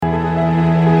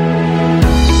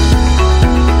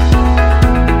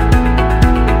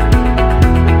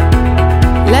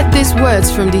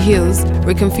Words from the hills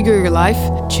reconfigure your life,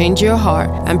 change your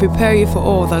heart, and prepare you for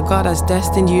all that God has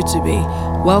destined you to be.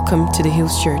 Welcome to the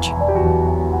Hills Church.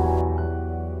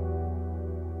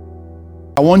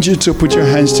 I want you to put your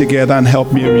hands together and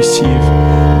help me receive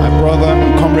my brother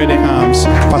and comrade in arms,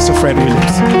 Pastor Fred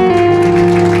Williams.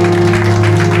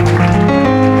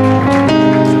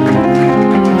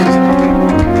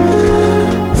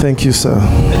 Thank you, sir.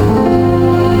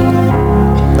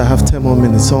 I have 10 more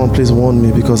minutes. Someone please warn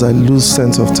me because I lose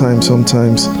sense of time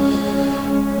sometimes.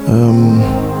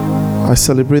 I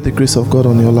celebrate the grace of God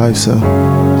on your life, sir.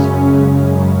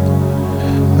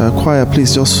 Choir,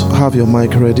 please just have your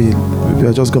mic ready. We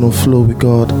are just going to flow with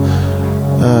God.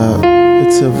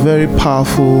 It's a very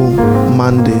powerful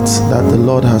mandate that the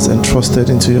Lord has entrusted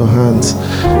into your hands,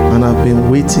 and I've been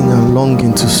waiting and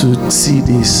longing to see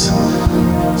this.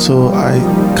 So I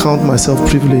count myself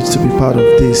privileged to be part of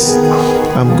this.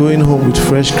 I'm going home with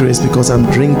fresh grace because I'm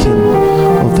drinking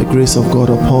of the grace of God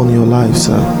upon your life,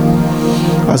 sir.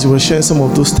 As you were sharing some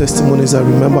of those testimonies, I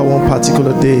remember one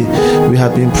particular day we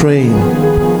had been praying,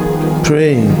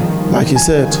 like he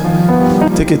said,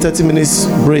 take a 30 minutes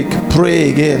break, pray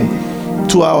again,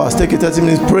 2 hours, take a 30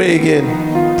 minutes, pray again,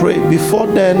 pray. Before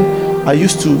then, I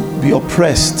used to be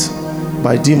oppressed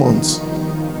by demons.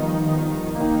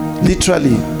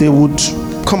 Literally, they would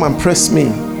come and press me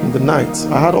in the night.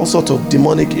 I had all sorts of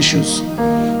demonic issues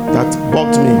that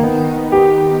bugged me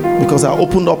because I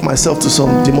opened up myself to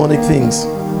some demonic things.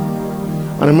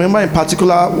 And I remember in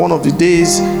particular, one of the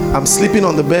days, I'm sleeping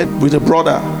on the bed with a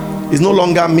brother. It's no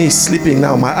longer me sleeping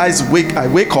now. My eyes I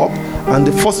wake up, and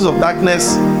the forces of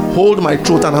darkness hold my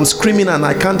throat, and I'm screaming, and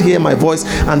I can't hear my voice.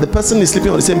 And the person is sleeping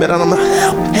on the same bed, and I'm like,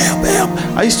 help, help, help.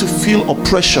 I used to feel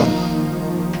oppression,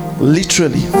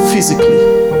 literally, physically.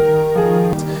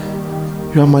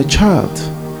 You are my child.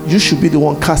 You should be the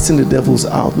one casting the devils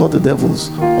out, not the devils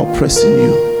oppressing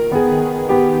you.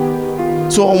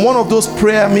 So on one of those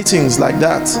prayer meetings like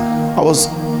that, I was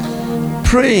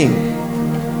praying.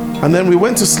 And then we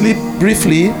went to sleep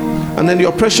briefly, and then the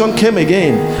oppression came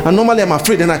again. And normally I'm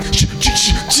afraid, and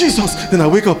Jesus. Then I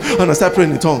wake up and I start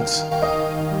praying in tongues.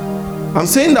 I'm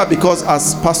saying that because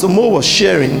as Pastor Mo was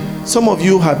sharing, some of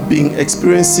you have been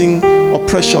experiencing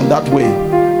oppression that way.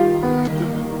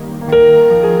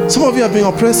 Some of you have been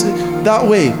oppressed that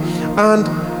way. And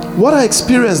what I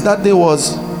experienced that day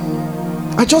was,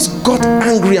 I just got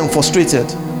angry and frustrated.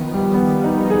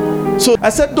 So I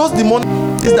said, those demons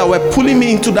that were pulling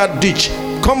me into that ditch,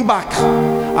 come back.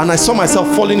 And I saw myself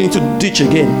falling into the ditch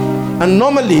again. And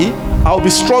normally I'll be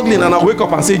struggling, and I'll wake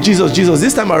up and say, Jesus, Jesus.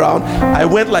 This time around, I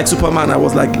went like Superman. I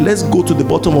was like, let's go to the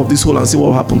bottom of this hole and see what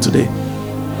will happen today.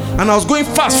 And I was going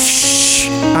fast,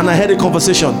 and I had a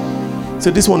conversation.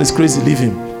 Said, this one is crazy, leave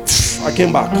him. I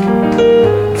came back.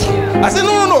 I said,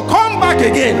 no, come back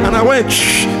again. And I went,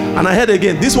 and I heard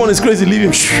again, this one is crazy, leave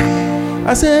him.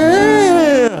 I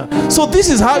said, so this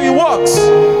is how it works.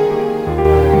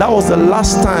 That was the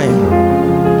last time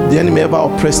the enemy ever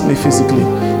oppressed me physically.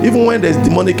 Even when there's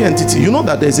demonic entity, you know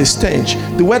that there's a stench.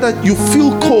 The weather, you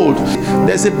feel cold.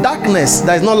 There's a darkness.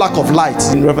 There is no lack of light.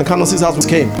 In Reverend Carlos' house, we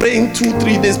came praying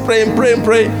 2-3 days, praying.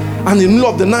 And in the middle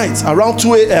of the night, around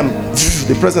 2 a.m.,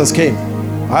 the presence came.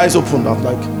 Eyes opened. I'm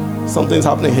like, something's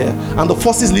happening here. And the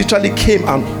forces literally came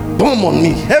and boom on me,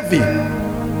 heavy.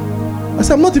 I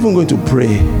said, I'm not even going to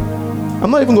pray.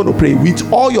 I'm not even going to pray. With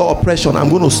all your oppression, I'm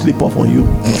going to sleep off on you.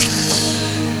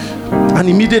 And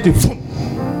immediately, boom.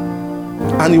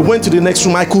 And he went to the next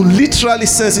room. I could literally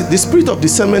sense it. The spirit of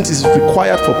discernment is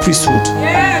required for priesthood.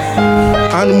 Yes.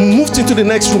 And moved into the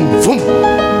next room. Boom.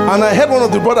 And I heard one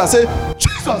of the brothers say,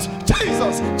 Jesus.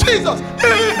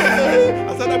 Yeah.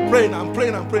 I started praying. I'm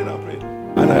praying.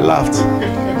 And I laughed.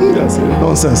 I said,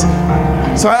 nonsense.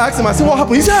 So I asked him, I said, what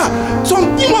happened? He said,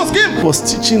 some demons came. He was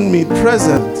teaching me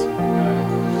present.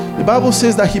 The Bible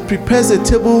says that he prepares a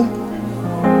table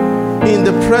in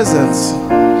the presence.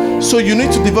 So you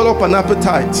need to develop an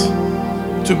appetite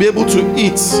to be able to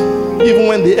eat even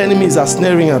when the enemies are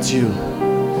snaring at you.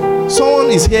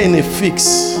 Someone is here in a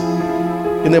fix,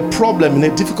 in a problem, in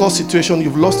a difficult situation.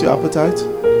 You've lost your appetite.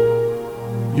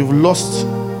 You've lost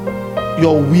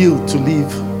your will to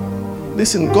live.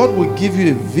 Listen, God will give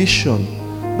you a vision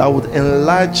that would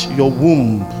enlarge your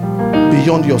womb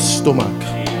beyond your stomach.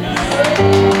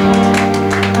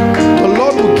 The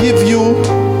Lord will give you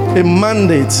a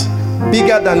mandate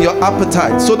bigger than your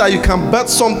appetite, so that you can birth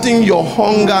something your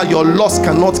hunger, your lust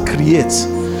cannot create.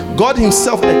 God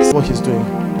himself knows what he's doing.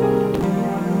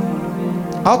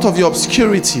 Out of your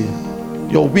obscurity,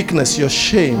 your weakness, your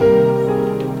shame,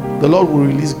 the Lord will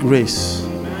release grace.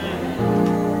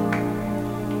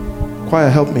 Choir,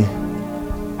 help me.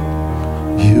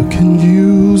 You You can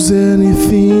use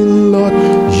anything, Lord.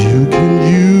 You can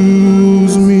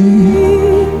use me.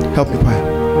 Help me, choir.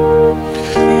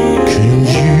 Can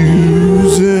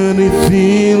use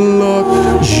anything, Lord.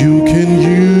 You can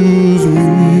use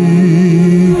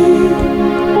me.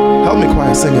 Help me,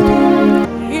 choir. Sing it.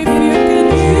 If you can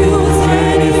use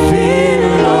anything,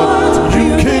 Lord, You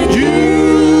can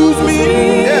use me.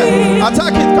 Yeah,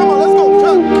 attack it. Come on, let's go.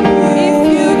 Shout. if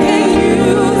you can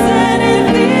use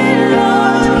anything,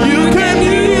 Lord, You can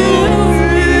use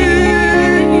me.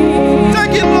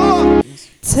 Take it, Lord.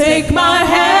 take my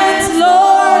hands,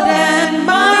 Lord, and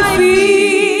my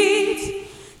feet.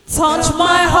 Touch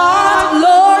my heart,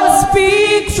 Lord,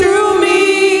 speak through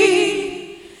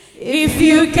me. If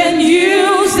you can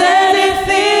use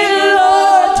anything,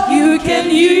 Lord, you can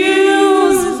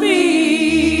use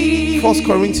me. 1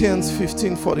 Corinthians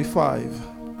 15:45.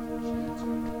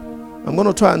 I'm going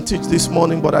to try and teach this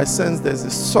morning, but I sense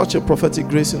there's such a prophetic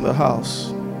grace in the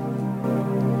house.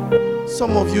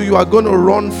 Some of you are going to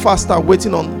run faster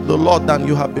waiting on the Lord than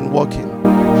you have been walking.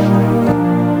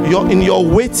 In your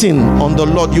waiting on the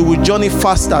Lord, you will journey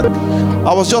faster.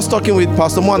 I was just talking with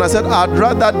Pastor Mo and I said, I'd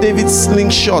rather David's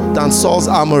slingshot than Saul's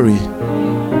armory.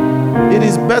 It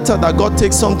is better that God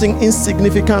takes something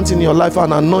insignificant in your life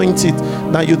and anoint it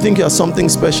than you think you're something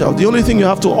special. The only thing you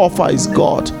have to offer is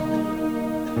God.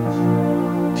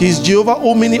 He's Jehovah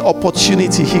Omni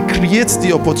opportunity. He creates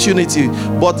the opportunity,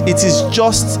 but it is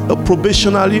just a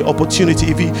probationary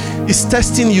opportunity. If He is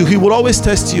testing you, He will always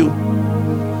test you.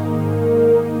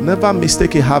 Never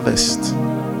mistake a harvest.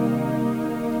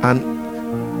 And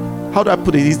how do I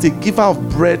put it? He's the giver of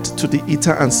bread to the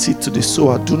eater and seed to the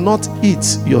sower. Do not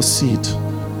eat your seed.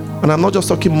 And I'm not just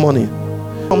talking money.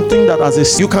 Something that as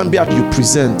a you can be at you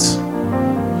present.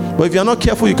 But if you're not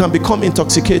careful, you can become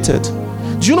intoxicated.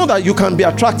 Do you know that you can be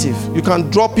attractive? You can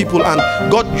draw people and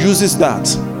God uses that.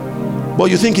 But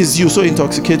you think it's you, so it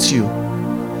intoxicates you.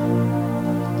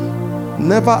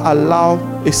 Never allow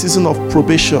a season of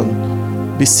probation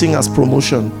be seen as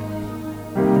promotion.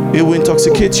 It will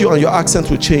intoxicate you and your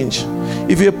accent will change.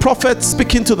 If you're a prophet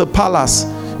speaking to the palace,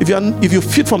 if you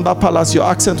feed from that palace, your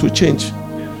accent will change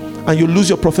and you lose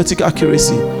your prophetic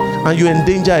accuracy and you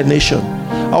endanger a nation.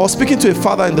 I was speaking to a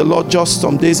father in the Lord just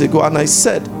some days ago and I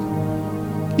said,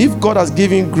 if God has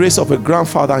given grace of a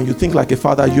grandfather and you think like a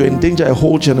father, you endanger a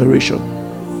whole generation.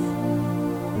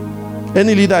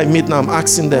 Any leader I meet now, I'm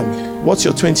asking them, what's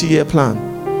your 20-year plan?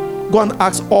 Go and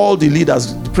ask all the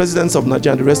leaders, the presidents of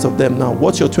Nigeria and the rest of them now,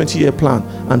 what's your 20-year plan?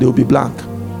 And they will be blank.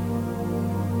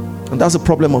 And that's the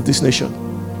problem of this nation.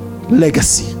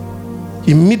 Legacy.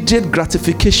 Immediate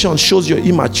gratification shows your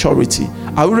immaturity.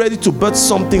 Are we ready to birth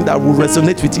something that will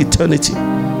resonate with eternity?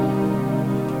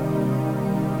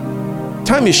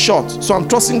 Time is short, so I'm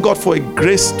trusting God for a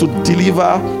grace to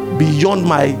deliver beyond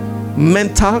my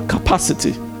mental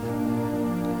capacity.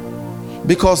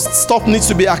 Because stuff needs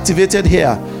to be activated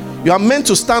here. You are meant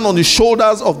to stand on the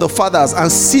shoulders of the fathers and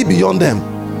see beyond them.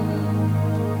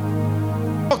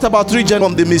 We talked about 3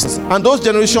 generations from the mist, and those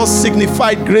generations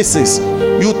signified graces.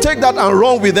 You take that and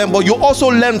run with them, but you also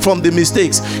learn from the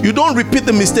mistakes. You don't repeat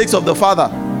the mistakes of the father.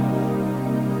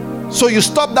 So you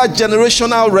stop that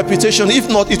generational reputation. If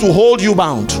not, it will hold you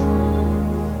bound.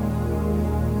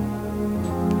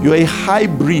 You're a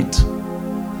hybrid,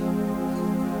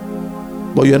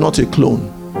 but you're not a clone.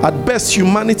 At best,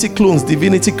 humanity clones,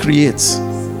 divinity creates.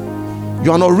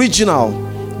 You're an original.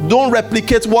 Don't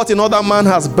replicate what another man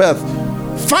has birthed.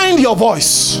 Find your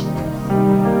voice.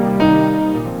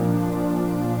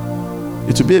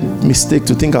 It would be a mistake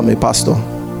to think I'm a pastor.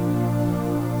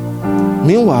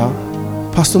 Meanwhile,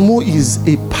 Pastor Mo is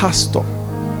a pastor.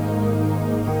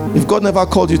 If God never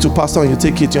called you to pastor and you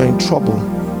take it, you're in trouble.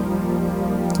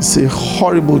 It's a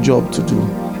horrible job to do.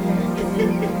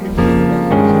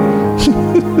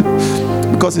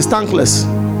 Because it's thankless.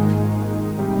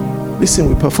 Listen,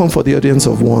 we perform for the audience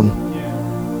of one.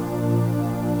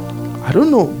 I don't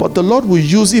know, but the Lord will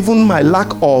use even my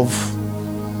lack of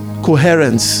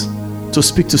coherence to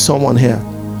speak to someone here.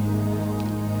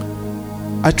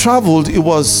 I traveled, it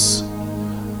was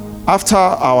after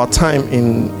our time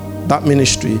in that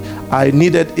ministry, I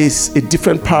needed a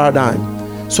different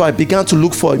paradigm. So I began to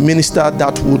look for a minister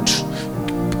that would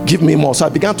give me more. So I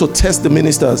began to test the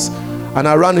ministers. And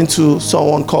I ran into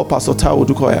someone called Pastor Taiwo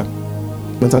Dukoya.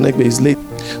 Mentanegbe is late.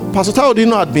 Pastor Taiwo didn't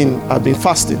know I'd been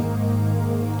fasting.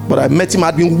 But I met him.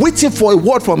 I'd been waiting for a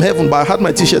word from heaven, but I had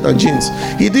my t-shirt and jeans.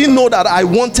 He didn't know that I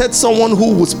wanted someone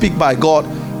who would speak by God.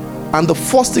 And the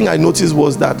first thing I noticed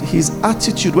was that his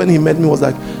attitude when he met me was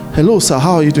like, hello, sir,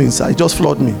 how are you doing, sir? He just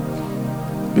floored me.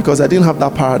 Because I didn't have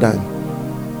that paradigm.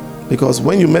 Because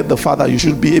when you met the Father, you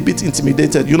should be a bit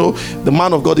intimidated. You know, the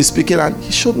man of God is speaking and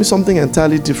he showed me something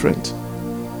entirely different.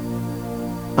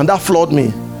 And that floored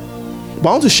me. But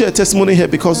I want to share a testimony here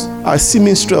because I see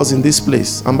minstrels in this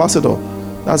place. Ambassador,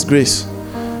 that's grace.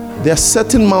 There are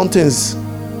certain mountains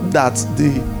that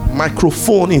the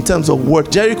microphone in terms of word,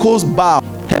 Jericho's bow,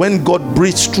 when God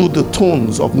breathes through the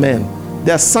tones of men,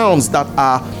 there are sounds that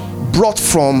are brought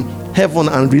from heaven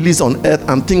and released on earth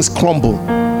and things crumble.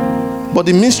 But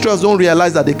the minstrels don't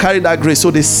realize that they carry that grace,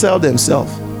 so they sell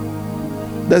themselves.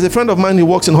 There's a friend of mine who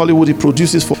works in Hollywood. He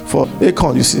produces for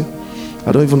Akon, you see.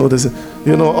 I don't even know this,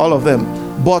 you know, all of them.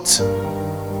 But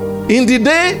in the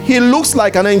day, he looks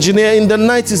like an engineer. In the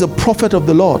night, he's a prophet of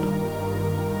the Lord.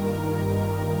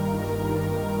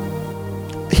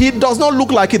 He does not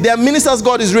look like it. There are ministers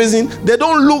God is raising. They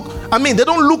don't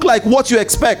look like what you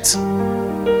expect.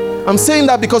 I'm saying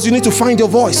that because you need to find your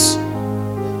voice.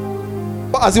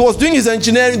 As he was doing his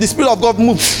engineering, the Spirit of God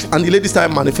moved and the lady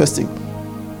started manifesting.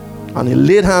 And he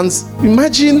laid hands.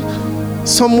 Imagine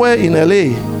somewhere in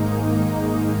LA,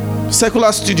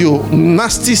 secular studio,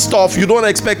 nasty stuff you don't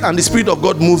expect, and the Spirit of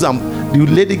God moves and the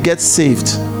lady gets saved.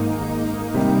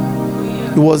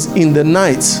 It was in the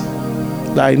night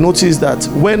that I noticed that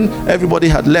when everybody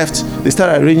had left, they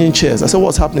started arranging chairs. I said,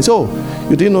 what's happening? So,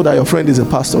 you didn't know that your friend is a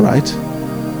pastor, right?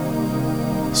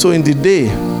 So in the day,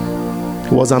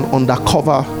 he was an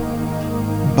undercover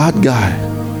bad guy.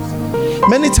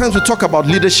 Many times we talk about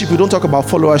leadership, we don't talk about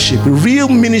followership. Real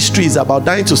ministry is about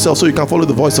dying to self so you can follow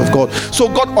the voice of God. So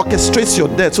God orchestrates your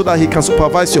death so that he can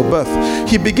supervise your birth.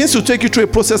 He begins to take you through a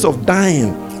process of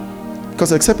dying.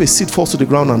 Because except a seed falls to the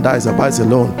ground and dies, abides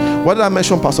alone. Why did I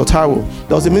mention Pastor Taiwo?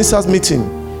 There was a minister's meeting,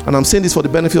 and I'm saying this for the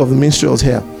benefit of the minstrels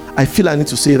here. I feel I need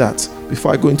to say that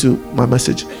before I go into my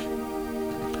message.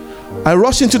 I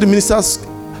rushed into the minister's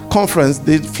conference.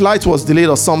 The flight was delayed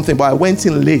or something, but I went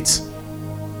in late.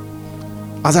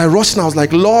 As I rushed in, I was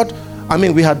like, Lord,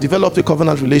 we had developed a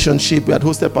covenant relationship. We had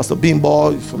hosted Pastor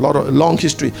Bimbo, a long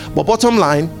history. But bottom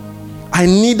line, I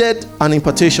needed an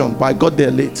impartation, but I got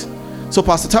there late. So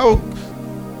Pastor Tao,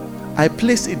 I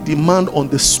placed a demand on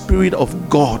the Spirit of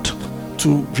God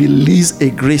to release a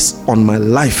grace on my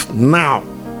life now.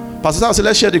 Pastor Tao said,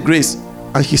 let's share the grace.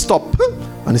 And he stopped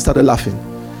and he started laughing.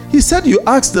 He said, you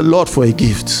asked the Lord for a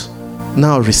gift.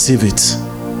 Now receive it.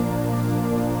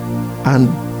 And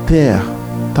there,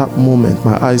 that moment,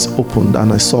 my eyes opened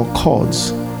and I saw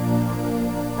chords.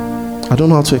 I don't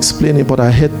know how to explain it, but I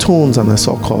heard tones and I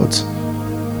saw chords.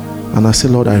 And I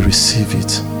said, Lord, I receive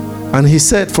it. And he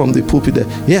said from the pulpit there,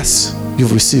 yes,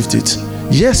 you've received it.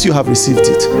 Yes, you have received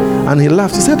it. And he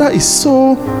laughed. He said, that is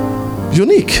so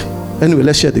unique. Anyway,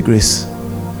 let's share the grace.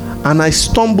 And I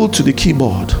stumbled to the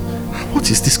keyboard. What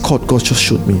is this chord God just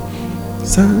showed me?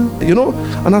 So,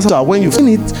 and as when you've seen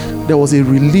it, there was a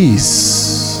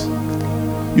release.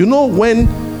 When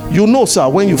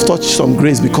you've touched some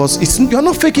grace, because you're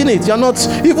not faking it. You're not,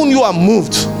 even you are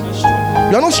moved.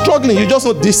 You're not struggling. You just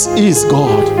know this is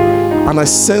God. And I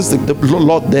sensed the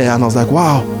Lord there, and I was like,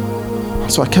 wow.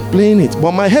 So I kept playing it.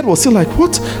 But my head was still like,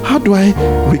 what? How do I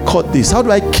record this? How do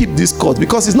I keep this chord?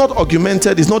 Because it's not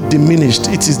augmented, it's not diminished,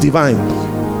 it is divine.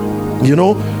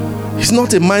 It's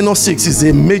not a minor 6, it's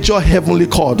a major heavenly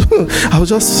chord. I was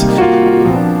just...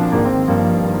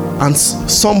 And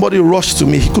somebody rushed to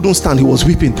me. He couldn't stand. He was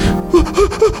weeping. What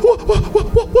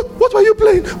were you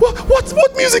playing?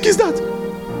 What music is that?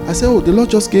 I said, the Lord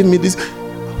just gave me this.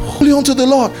 Holy unto the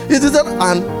Lord.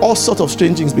 And all sorts of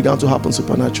strange things began to happen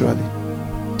supernaturally.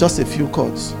 Just a few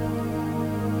chords.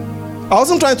 I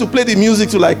wasn't trying to play the music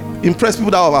to impress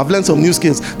people that have learned some new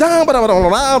skills.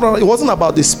 It wasn't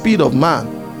about the speed of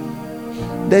man.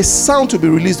 There's sound to be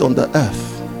released on the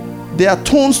earth. There are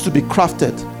tones to be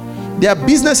crafted. There are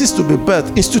businesses to be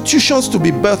birthed, institutions to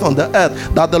be birthed on the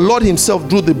earth that the Lord himself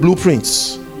drew the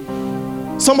blueprints.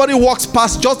 Somebody walks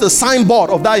past just the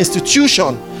signboard of that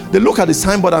institution. They look at the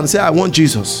signboard and say, I want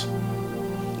Jesus.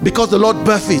 Because the Lord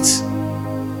birthed it.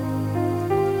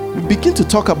 We begin to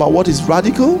talk about what is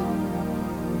radical.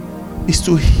 Is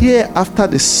to hear after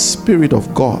the Spirit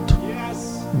of God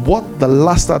what the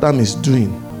last Adam is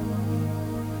doing.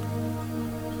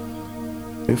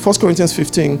 1 Corinthians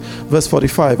 15 verse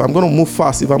 45. I'm going to move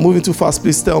fast. If I'm moving too fast,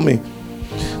 please tell me.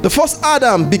 The first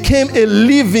Adam became a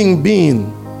living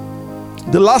being.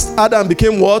 The last Adam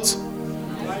became what?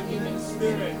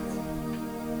 Spirit.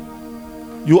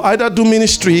 You either do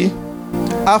ministry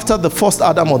after the first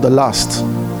Adam or the last.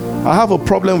 I have a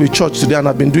problem with church today, and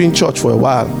I've been doing church for a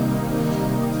while.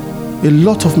 A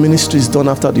lot of ministry is done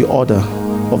after the order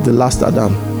of the last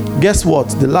Adam. Guess what?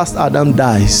 The last Adam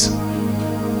dies.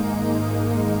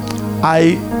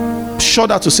 I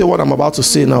shudder to say what I'm about to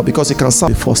say now because it can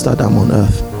sound the first Adam on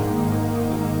earth.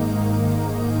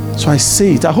 So I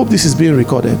say it. I hope this is being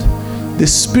recorded. The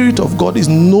Spirit of God is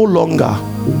no longer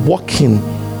working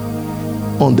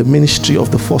on the ministry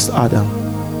of the first Adam.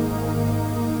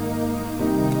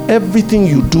 Everything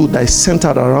you do that is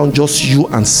centered around just you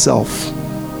and self,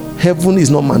 heaven is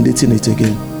not mandating it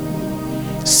again.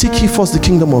 Seek ye first the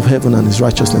kingdom of heaven and his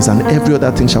righteousness, and every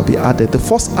other thing shall be added. The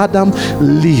first Adam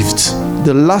lived.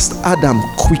 The last Adam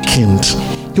quickened.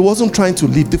 He wasn't trying to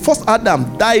live. The first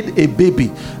Adam died a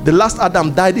baby. The last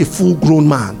Adam died a full-grown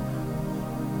man.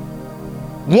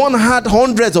 One had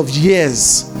hundreds of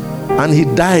years and he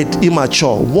died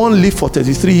immature. One lived for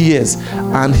 33 years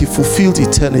and he fulfilled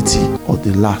eternity. Or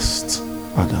the last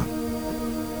Adam.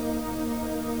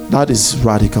 That is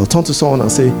radical. Turn to someone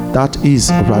and say, that is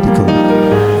radical.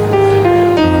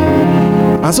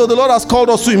 And so the Lord has called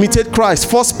us to imitate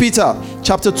Christ. 1 Peter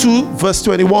chapter 2 verse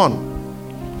 21.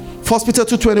 1 Peter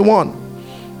 2:21.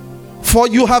 For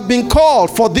you have been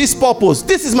called for this purpose.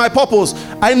 This is my purpose.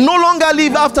 I no longer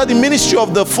live after the ministry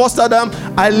of the first Adam.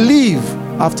 I live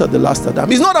after the last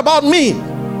Adam. It's not about me.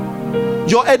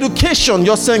 Your education,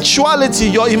 your sensuality,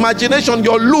 your imagination,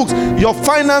 your looks, your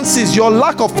finances, your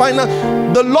lack of finance.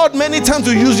 The Lord many times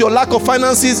will use your lack of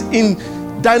finances in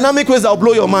dynamic ways that will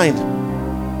blow your mind.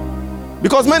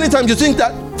 Because many times you think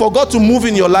that for God to move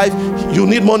in your life, you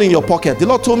need money in your pocket. The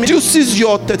Lord told me, reduces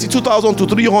your 32,000 to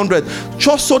 300,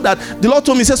 just so that the Lord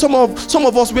told me, he said, some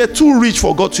of us, we're too rich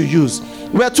for God to use.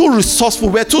 We're too resourceful.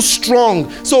 We're too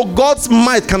strong. So God's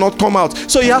might cannot come out.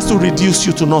 So he has to reduce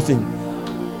you to nothing.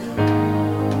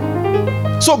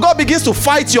 So God begins to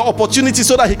fight your opportunity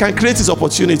so that he can create his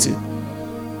opportunity.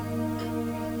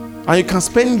 And you can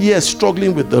spend years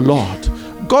struggling with the Lord.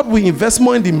 God will invest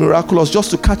more in the miraculous just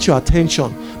to catch your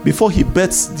attention before he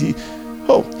bets the,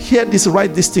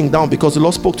 write this thing down, because the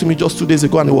Lord spoke to me just 2 days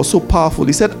ago and it was so powerful.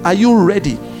 He said, are you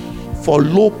ready for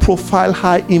low profile,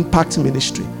 high impact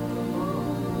ministry?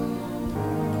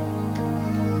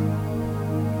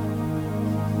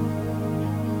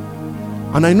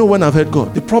 And I know when I've heard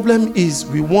God, the problem is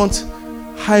we want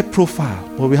high profile,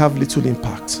 but we have little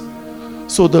impact.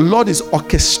 So the Lord is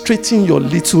orchestrating your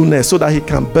littleness so that he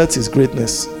can birth his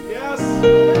greatness. Yes.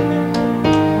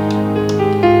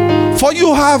 For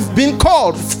you have been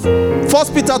called.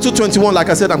 1 Peter 2:21, like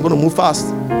I said, I'm going to move fast.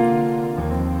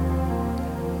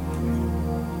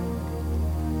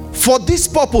 For this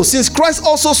purpose, since Christ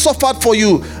also suffered for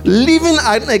you, leaving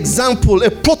an example, a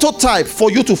prototype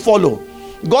for you to follow.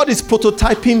 God is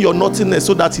prototyping your nothingness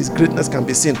so that his greatness can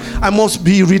be seen. I must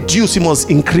be reduced, he must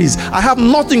increase. I have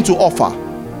nothing to offer.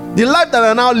 The life that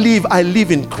I now live, I live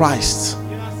in Christ.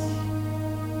 Yes.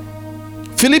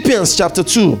 Philippians chapter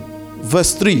 2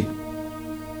 verse 3.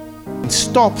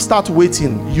 Start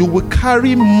waiting. You will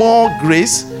carry more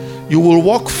grace. You will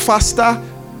walk faster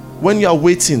when you are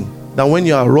waiting than when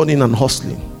you are running and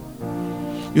hustling.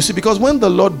 You see, because when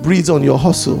the Lord breathes on your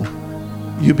hustle,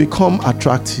 you become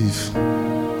attractive.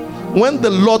 When the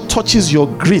Lord touches your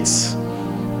grit,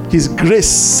 his grace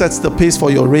sets the pace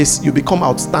for your race. You become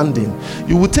outstanding.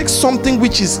 You will take something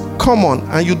which is common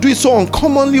and you do it so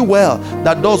uncommonly well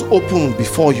that doors open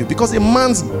before you. Because a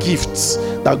man's gifts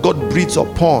that God breathes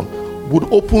upon would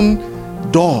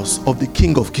open doors of the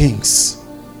King of Kings.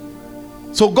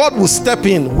 So God will step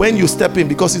in when you step in,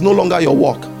 because it's no longer your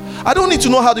work. I don't need to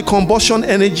know how the combustion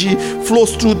energy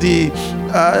flows through the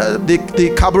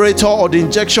carburetor or the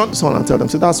injection. Someone tell them,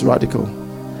 say, that's radical.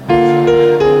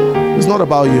 It's not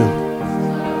about you.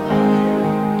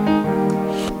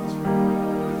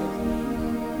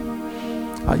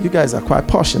 You guys are quite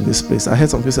posh in this place. I heard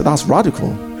some people say, that's radical.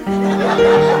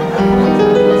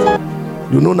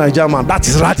 You know, Niger man, that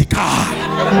is radical.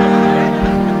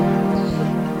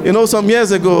 You know, some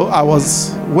years ago,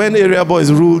 when Area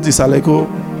Boys ruled Isaleko,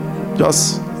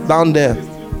 just down there,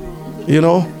 you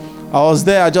know, I was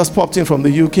there. I just popped in from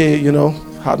the UK, you know,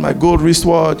 had my gold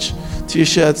wristwatch,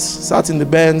 t-shirts, sat in the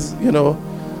Benz, you know.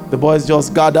 The boys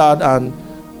just gathered and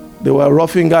they were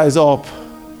roughing guys up.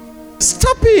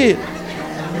 Stop it!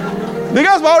 The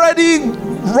guys were already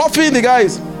roughing the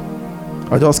guys.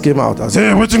 I just came out. I said,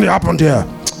 hey, what's happened here?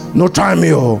 No time,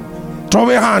 yo. Throw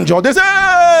a hand, yo. They say,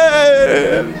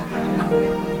 hey!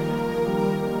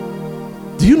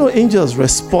 Do you know angels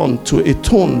respond to a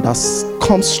tone that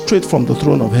comes straight from the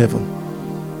throne of heaven?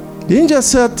 The angel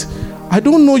said, I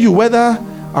don't know you, whether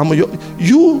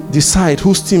you decide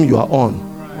whose team you are on.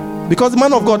 Because the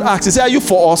man of God asked, he said, are you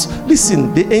for us?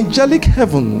 Listen, the angelic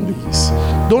heavenlies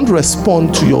don't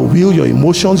respond to your will, your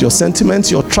emotions, your sentiments,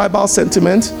 your tribal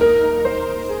sentiment.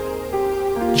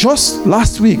 Just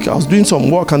last week, I was doing some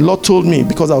work and Lord told me,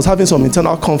 because I was having some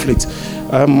internal conflict,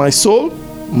 my soul,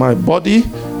 my body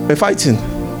were fighting.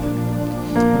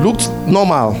 Looked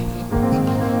normal.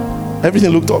 Everything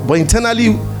looked up. But internally,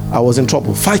 I was in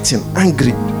trouble, fighting,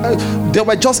 angry. They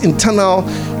were just internal.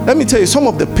 Let me tell you, some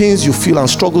of the pains you feel and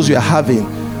struggles you are having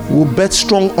will bet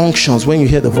strong unctions when you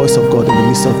hear the voice of God in the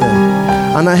midst of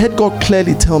them. And I heard God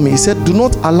clearly tell me, he said, do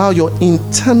not allow your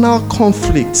internal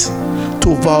conflict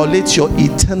to violate your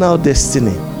eternal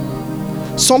destiny.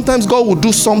 Sometimes God will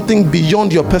do something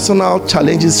beyond your personal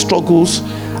challenges, struggles,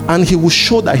 and he will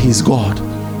show that he's God.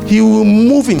 He will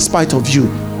move in spite of you.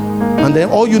 And then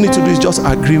all you need to do is just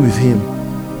agree with him.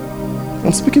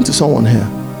 I'm speaking to someone here.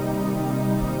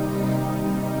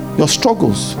 Your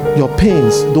struggles, your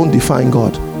pains don't define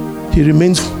God. He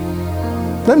remains.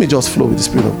 Let me just flow with the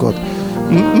Spirit of God.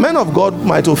 Men of God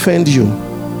might offend you.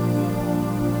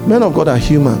 Men of God are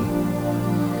human.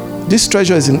 This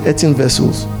treasure is in earthen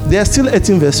vessels. They are still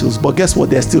earthen vessels, but guess what?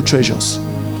 They are still treasures.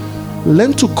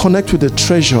 Learn to connect with the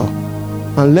treasure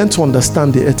and learn to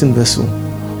understand the earthen vessel.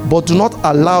 But do not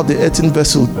allow the earthen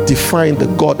vessel define the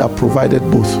God that provided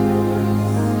both.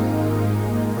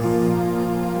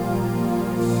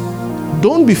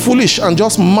 Don't be foolish and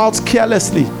just mouth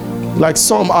carelessly like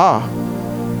some are.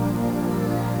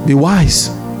 Be wise.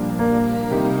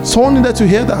 Someone needed to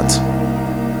hear that.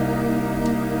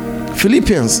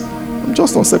 Philippians. I'm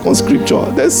just on second scripture.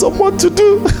 There's so much to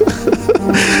do.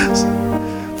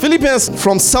 Philippians,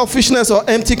 from selfishness or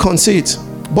empty conceit,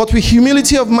 but with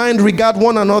humility of mind regard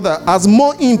one another as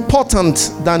more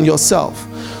important than yourself.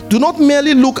 Do not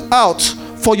merely look out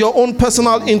for your own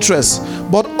personal interests,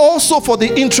 but also for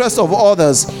the interests of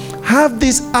others. Have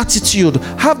this attitude,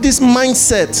 have this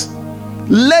mindset.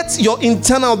 Let your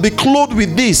internal be clothed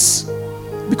with this,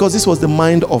 because this was the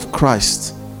mind of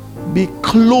Christ. Be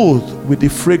clothed with the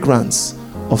fragrance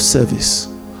of service.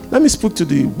 Let me speak to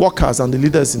the workers and the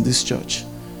leaders in this church.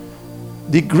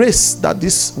 The grace that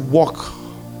this work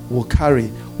will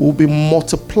carry will be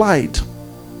multiplied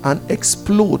and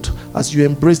explode as you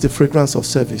embrace the fragrance of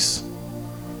service.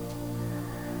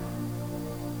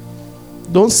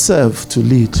 Don't serve to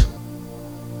lead.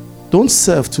 Don't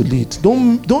serve to lead.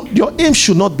 Don't. Your aim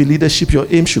should not be leadership. Your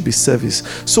aim should be service.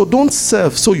 So don't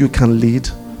serve so you can lead.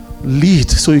 Lead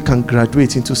so you can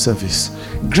graduate into service.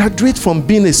 Graduate from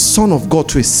being a son of God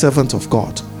to a servant of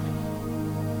God.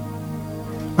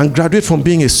 And graduate from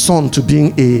being a son to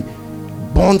being a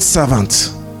bond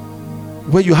servant,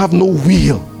 where you have no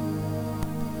will.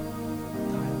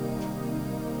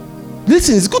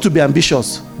 Listen, it's good to be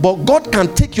ambitious, but God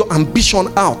can take your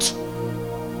ambition out.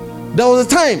 There was a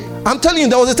time, I'm telling you,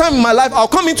 there was a time in my life, I'll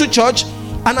come into church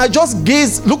and I just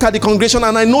look at the congregation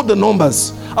and I know the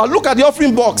numbers. I'll look at the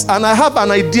offering box and I have an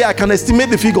idea, I can estimate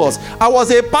the figures. I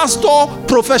was a pastor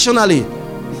professionally.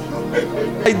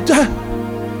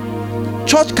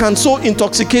 Church can so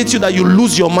intoxicate you that you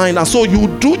lose your mind, and so you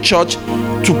do church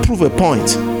to prove a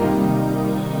point,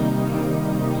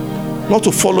 not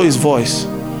to follow his voice.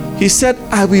 He said,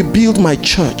 I will build my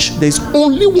church. There's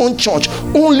only one church,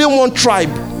 only one tribe.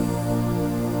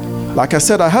 Like I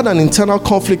said, I had an internal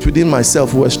conflict within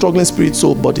myself. We were struggling spirit,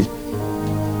 soul, body.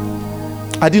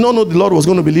 I did not know the Lord was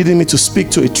going to be leading me to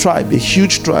speak to a tribe, a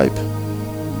huge tribe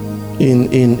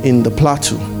in the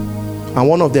plateau, and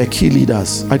one of their key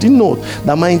leaders. I didn't know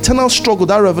that my internal struggle,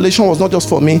 that revelation was not just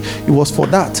for me, it was for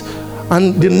that.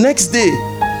 And the next day,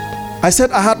 I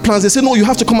said I had plans. They said, no, you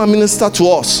have to come and minister to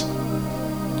us.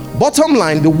 Bottom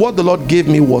line, the word the Lord gave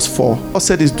me was for, God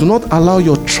said is, do not allow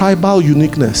your tribal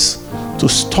uniqueness to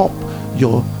stop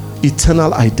your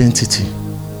eternal identity.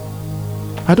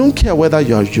 I don't care whether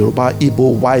you're Yoruba,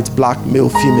 Igbo, white, black, male,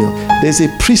 female. There's a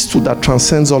priesthood that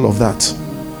transcends all of that.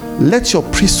 Let your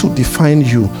priesthood define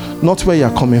you, not where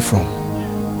you're coming from.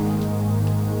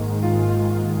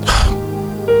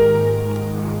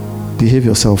 Behave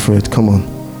yourself, Fred. Come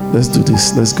on. Let's do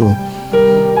this. Let's go.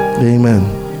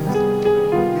 Amen.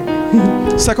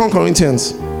 2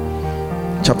 Corinthians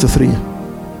chapter 3.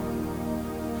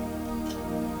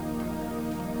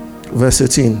 Verse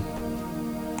 18.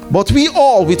 But we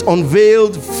all with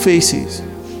unveiled faces,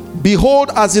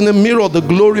 behold as in a mirror the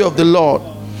glory of the Lord,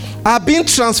 are being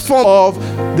transformed of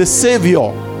the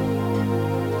Savior.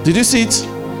 Did you see it?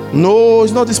 No,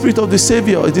 it's not the spirit of the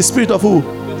Savior. It's the spirit of who?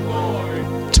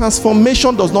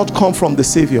 Transformation does not come from the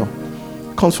Savior.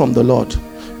 It comes from the Lord.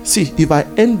 See, if I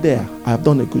end there, I have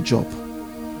done a good job.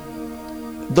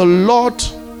 The Lord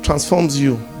transforms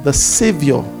you. The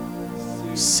Savior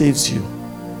saves you.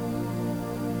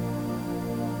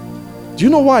 Do you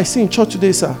know why I see in church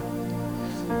today, sir?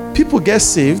 People get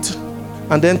saved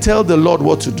and then tell the Lord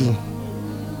what to do.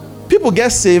 people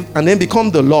get saved and then become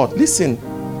the Lord. Listen,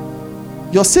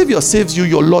 your Savior saves you,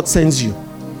 your Lord sends you.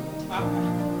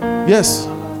 Yes.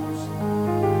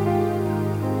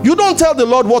 You don't tell the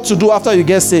Lord what to do after you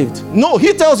get saved. No,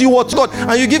 he tells you what to do,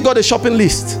 and you give God a shopping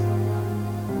list.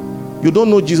 You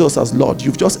don't know Jesus as Lord.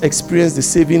 You've just experienced the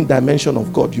saving dimension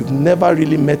of God. You've never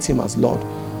really met him as Lord.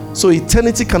 So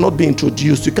eternity cannot be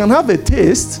introduced. You can have a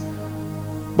taste,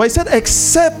 but he said,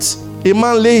 except a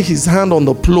man lay his hand on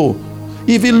the plow,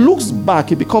 if he looks back,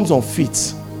 he becomes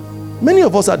unfit. Many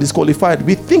of us are disqualified.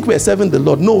 We think we're serving the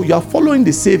Lord. No, you are following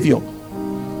the Savior.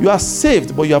 You are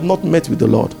saved, but you have not met with the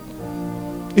Lord.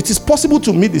 It is possible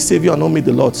to meet the Savior and not meet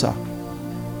the Lord, sir.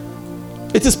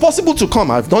 It is possible to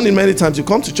come. I've done it many times. You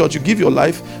come to church, you give your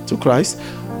life to Christ,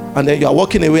 and then you are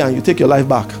walking away and you take your life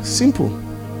back. Simple.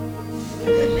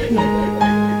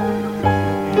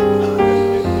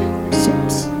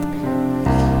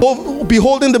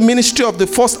 Beholding the ministry of the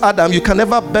first Adam, you can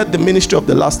never bet the ministry of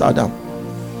the last Adam.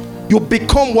 You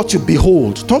become what you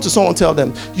behold. Turn to someone, tell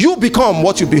them, you become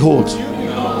what you behold.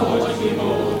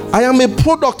 I am a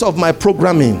product of my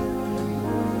programming.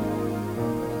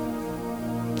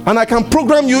 And I can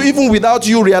program you even without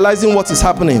you realizing what is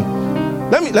happening.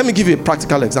 Let me give you a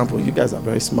practical example. You guys are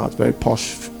very smart, very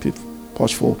posh people,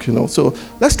 posh folk, you know. So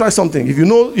let's try something. If you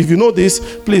know this,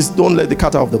 please don't let the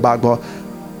cat out of the bag. But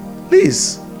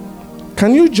please,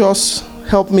 can you just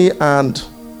help me, and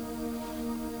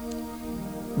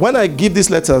when I give these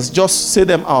letters, just say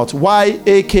them out.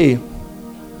 Y-A-K.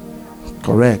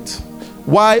 Correct.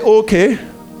 Y-O-K.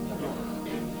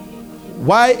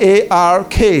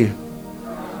 Y-A-R-K.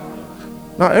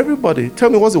 Now everybody,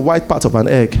 tell me, what's the white part of an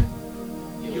egg?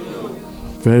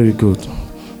 Very good.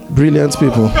 Brilliant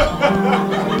people.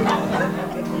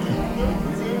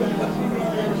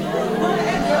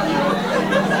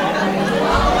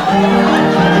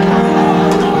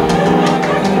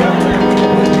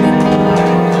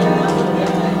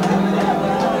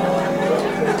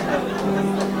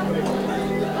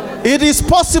 It is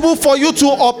possible for you to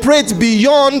operate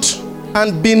beyond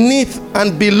and beneath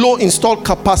and below installed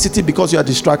capacity because you are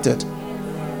distracted.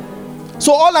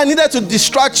 So all I needed to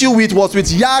distract you with was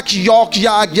with yak, york,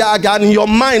 yak, and in your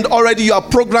mind already you are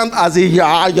programmed as a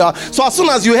ya. So as soon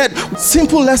as you heard,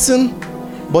 simple lesson,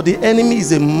 but the enemy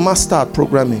is a master at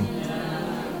programming.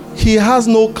 He has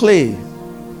no clay.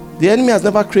 The enemy has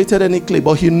never created any clay,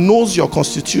 but he knows your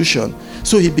constitution.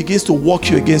 So he begins to walk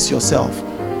you against yourself,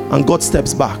 and God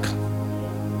steps back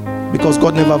because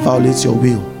God never violates your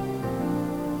will.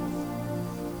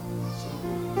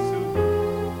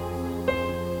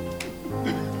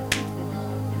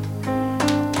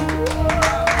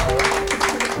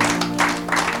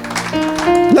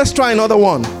 Let's try another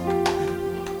one.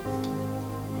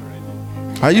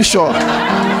 Are you sure?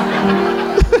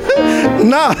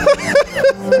 Now,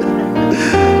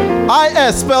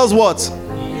 I-S spells what?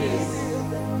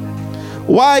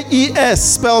 Y-E-S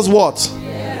spells what?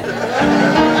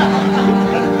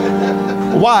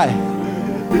 Why?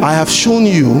 I have shown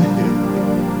you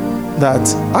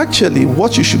that actually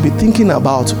what you should be thinking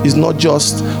about is not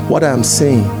just what I am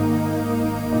saying.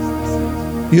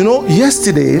 You know,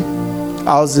 yesterday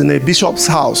I was in a bishop's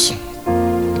house.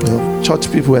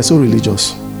 Church people were so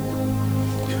religious.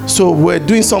 So we're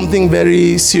doing something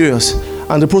very serious,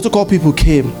 and the protocol people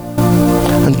came,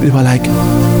 and they were like,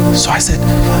 so I said,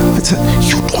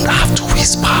 you don't have to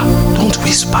whisper. Don't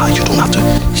whisper. You don't have to.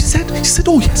 She said,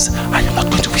 oh yes, I am not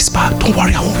going to whisper. Don't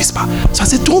worry, I won't whisper. So I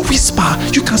said, don't whisper.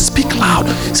 You can speak loud.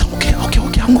 She said, okay,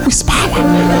 I won't whisper.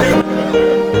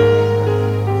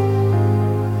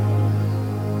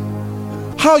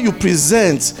 How you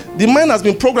present, the mind has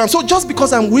been programmed. So just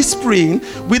because I'm whispering,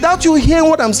 without you hearing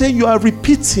what I'm saying, you are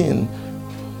repeating.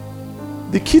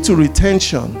 The key to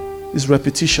retention is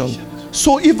repetition.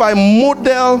 So if I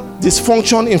model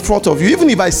dysfunction in front of you, even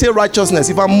if I say righteousness,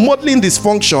 if I'm modeling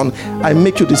dysfunction, I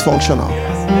make you dysfunctional.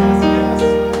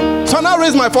 So I now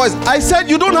raise my voice. I said,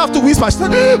 you don't have to whisper. She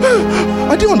said,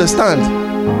 I didn't understand.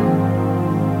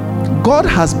 God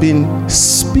has been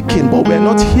speaking, but we're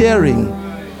not hearing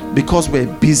because we're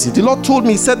busy. The Lord told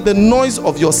me, he said, the noise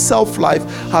of your self-life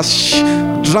has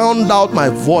drowned out my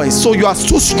voice. So you are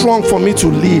too strong for me to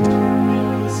lead.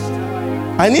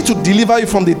 I need to deliver you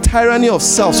from the tyranny of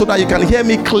self so that you can hear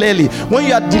me clearly. When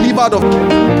you are delivered of...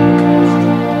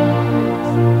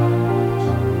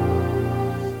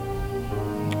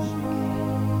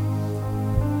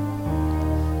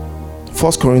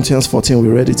 1 Corinthians 14, we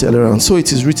read it earlier on. So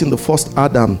it is written, the first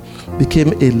Adam became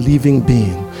a living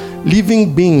being.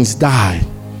 Living beings die.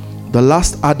 The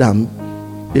last Adam,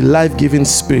 a life-giving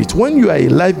spirit. When you are a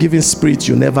life-giving spirit,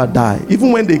 you never die.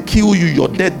 Even when they kill you, your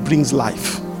death brings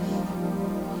life.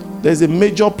 there's a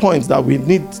major point that we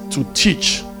need to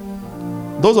teach.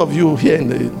 Those of you here,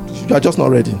 you are just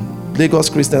not ready. Lagos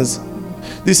Christians,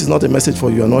 this is not a message for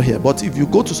you, you are not here. But if you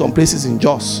go to some places in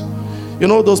Jos, you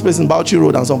know those places in Bauchi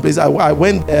Road and some places, I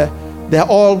went there, they're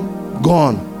all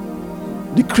gone.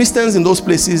 The Christians in those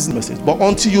places, message. But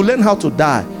until you learn how to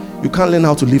die, you can't learn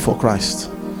how to live for Christ.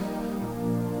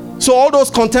 So all those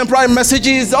contemporary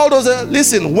messages, all those,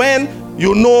 listen, when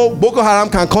you know Boko Haram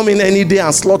can come in any day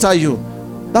and slaughter you,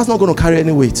 that's not going to carry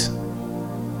any weight.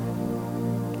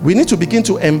 We need to begin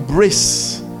to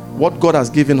embrace what God has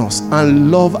given us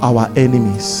and love our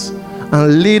enemies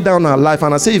and lay down our life.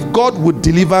 And I say, if God would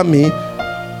deliver me,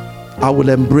 I will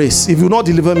embrace. If you will not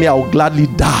deliver me, I will gladly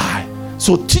die.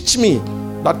 So teach me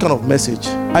that kind of message.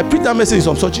 I preach that message in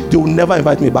some church, they will never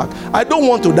invite me back. I don't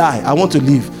want to die, I want to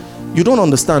live. You don't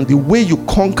understand. The way you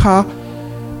conquer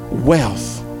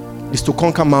wealth is to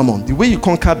conquer mammon. The way you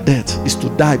conquer death is to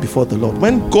die before the Lord.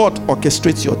 When God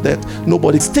orchestrates your death,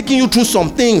 nobody's taking you through some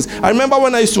things. I remember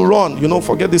when I used to run,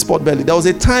 forget this pot belly. There was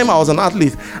a time I was an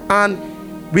athlete and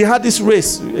we had this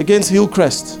race against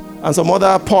Hillcrest and some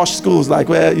other posh schools, like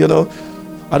where,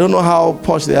 I don't know how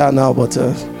posh they are now, but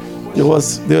they were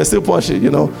still posh,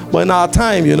 But in our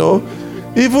time,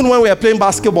 even when we were playing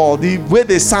basketball, the way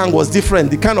they sang was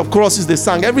different. The kind of choruses they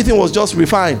sang, everything was just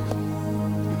refined.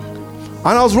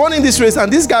 And I was running this race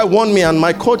and this guy won me and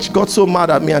my coach got so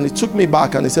mad at me and he took me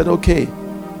back and he said, okay,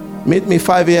 meet me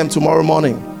 5 a.m. tomorrow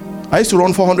morning. I used to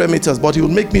run 400 meters, but he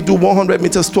would make me do 100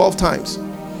 meters 12 times.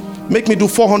 Make me do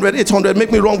 400, 800,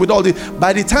 make me run with all the...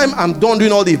 By the time I'm done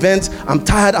doing all the events, I'm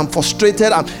tired, I'm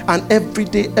frustrated. And every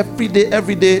day,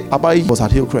 Abai was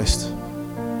at Hillcrest.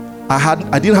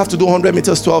 I didn't have to do 100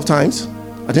 meters 12 times.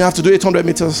 I didn't have to do 800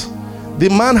 meters. The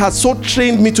man had so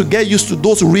trained me to get used to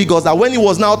those rigors that when it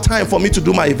was now time for me to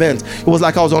do my event, it was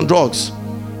like I was on drugs.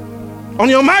 On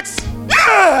your marks?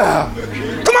 Yeah!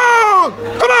 Come on!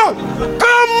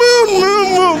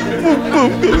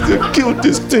 Move! Kill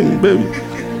this thing, baby.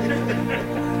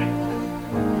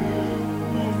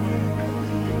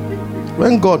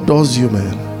 When God does you,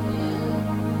 man.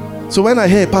 So when I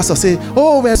hear a pastor say,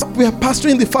 oh, we are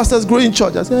pastoring the fastest growing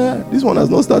church, I say, this one has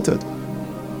not started.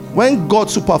 When God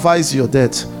supervises your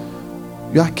death,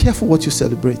 you are careful what you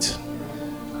celebrate.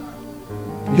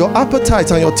 Your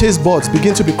appetite and your taste buds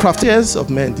begin to be crafted. Tears of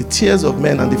men, the tears of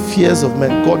men and the fears of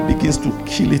men, God begins to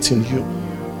kill it in you.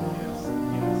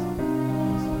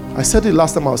 I said it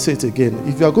last time, I'll say it again.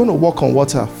 If you are going to walk on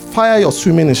water, fire your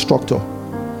swimming instructor.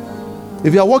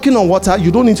 If you are walking on water,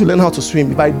 you don't need to learn how to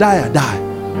swim. If I die, I die.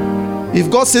 If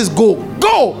God says go,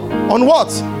 go! On what?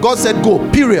 God said go,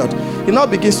 period. He now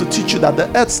begins to teach you that the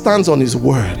earth stands on his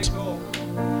word.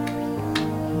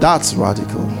 That's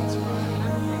radical.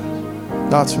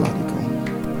 That's radical.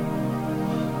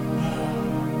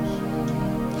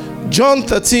 John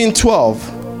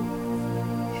 13:12.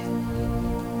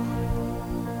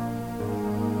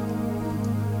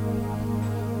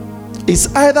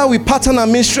 It's either we pattern our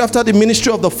ministry after the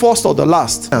ministry of the first or the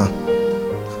last.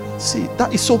 See,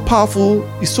 that is so powerful.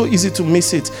 It's so easy to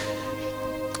miss it.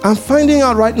 I'm finding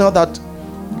out right now that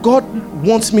God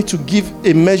wants me to give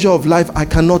a measure of life I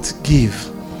cannot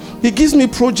give. He gives me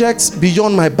projects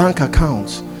beyond my bank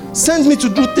account. Sends me to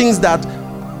do things that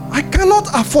I cannot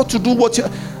afford to do.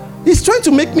 He's trying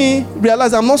to make me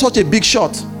realize I'm not such a big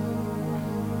shot.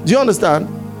 Do you understand?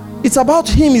 It's about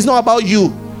him. It's not about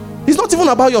you. It's not even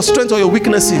about your strength or your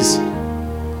weaknesses.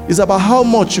 It's about how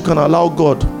much you can allow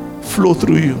God flow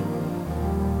through you.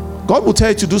 God will tell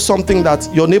you to do something that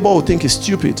your neighbor will think is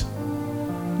stupid.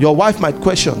 Your wife might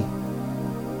question.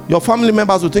 Your family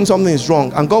members will think something is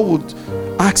wrong. And God would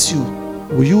ask you,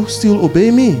 will you still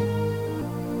obey me?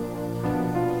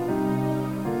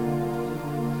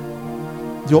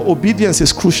 Your obedience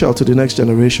is crucial to the next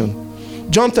generation.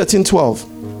 John 13:12.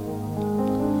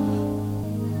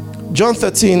 John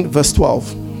 13 verse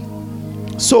 12.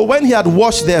 So when he had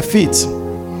washed their feet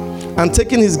and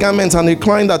taken his garments and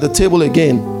reclined at the table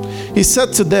again, he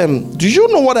said to them, do you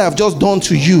know what I have just done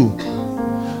to you?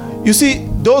 You see,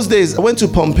 those days I went to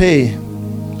Pompeii.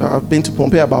 I've been to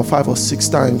Pompeii about 5 or 6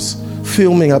 times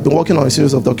filming. I've been working on a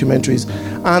series of documentaries.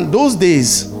 And those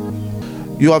days,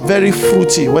 you are very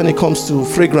fruity when it comes to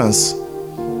fragrance.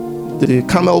 The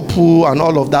camel poo and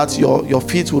all of that, your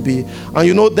feet will be.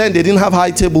 And then they didn't have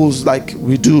high tables like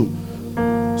we do.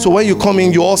 So when you come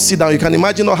in, you all sit down. You can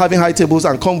imagine not having high tables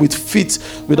and come with feet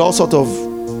with all sort of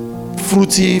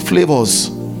fruity flavors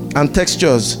and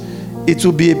textures. It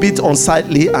will be a bit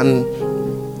unsightly and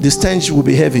the stench will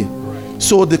be heavy.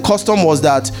 So the custom was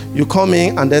that you come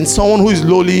in and then someone who is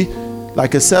lowly,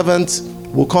 like a servant,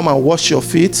 will come and wash your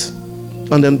feet.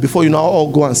 And then before you now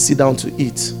all go and sit down to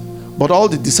eat. But all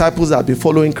the disciples had been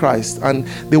following Christ, and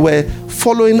they were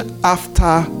following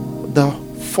after the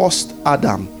first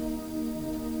Adam.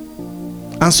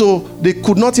 And so they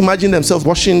could not imagine themselves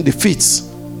washing the feet.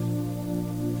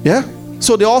 Yeah?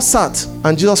 So they all sat,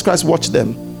 and Jesus Christ watched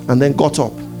them, and then got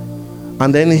up.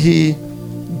 And then he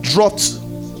dropped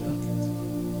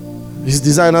his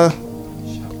designer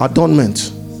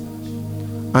adornment,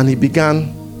 and he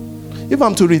began. If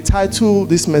I'm to retitle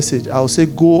this message, I'll say,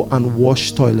 go and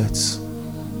wash toilets.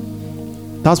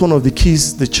 That's one of the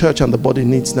keys the church and the body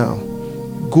needs now.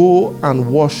 Go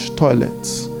and wash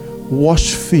toilets.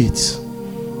 Wash feet.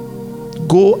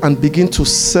 Go and begin to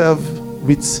serve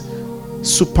with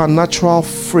supernatural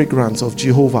fragrance of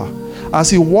Jehovah. As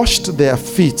he washed their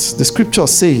feet, the scripture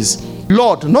says,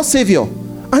 Lord, not Savior.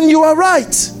 And you are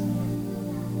right.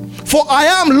 For I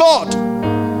am Lord.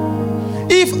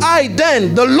 If I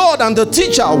then, the Lord and the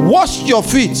teacher, wash your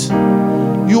feet,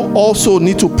 you also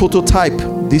need to prototype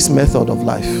this method of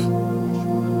life.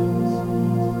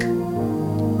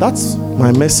 That's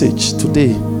my message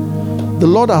today. The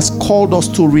Lord has called us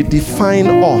to redefine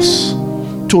us,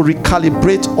 to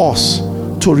recalibrate us,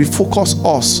 to refocus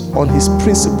us on his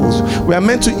principles. We are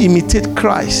meant to imitate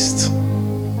Christ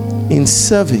in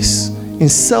service, in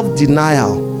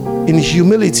self-denial, in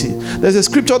humility. There's a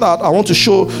scripture that I want to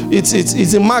show.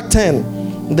 It's in Mark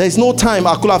 10. There's no time.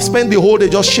 I could have spent the whole day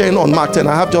just sharing on Mark 10.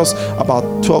 I have just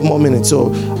about 12 more minutes.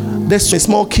 So there's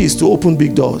small keys to open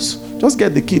big doors. Just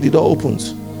get the key, the door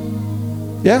opens.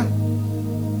 Yeah?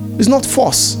 It's not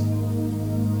force.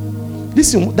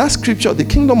 Listen, that scripture, the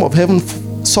kingdom of heaven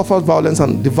suffered violence,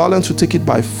 and the violence will take it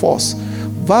by force.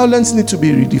 Violence needs to be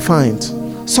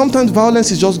redefined. Sometimes violence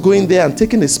is just going there and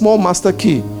taking a small master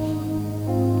key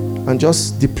and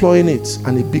just deploying it,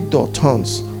 and a big door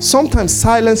turns. Sometimes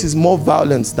silence is more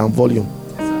violence than volume.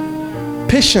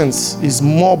 Patience is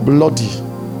more bloody.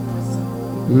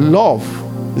 Love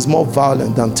is more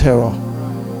violent than terror.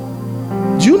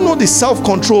 Do you know the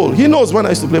self-control? He knows when I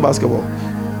used to play basketball.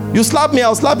 You slap me,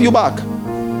 I'll slap you back.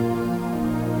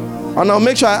 And I'll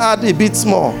make sure I add a bit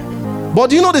more. But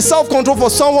do you know the self-control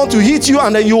for someone to hit you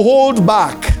and then you hold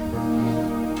back?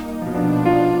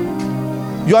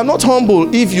 You are not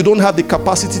humble if you don't have the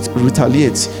capacity to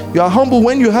retaliate. You are humble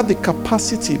when you have the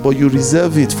capacity, but you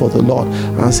reserve it for the Lord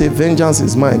and say, vengeance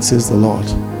is mine, says the Lord.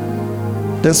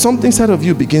 Then something inside of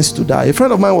you begins to die. A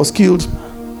friend of mine was killed,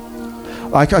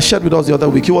 like I shared with us the other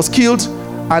week. He was killed,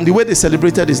 and the way they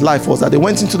celebrated his life was that they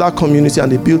went into that community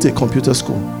and they built a computer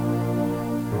school.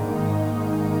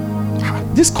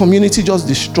 This community just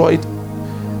destroyed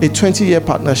a 20-year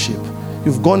partnership.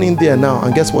 You've gone in there now,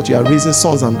 and guess what? You are raising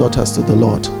sons and daughters to the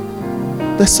Lord.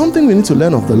 There's something we need to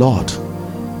learn of the Lord.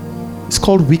 It's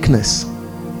called weakness.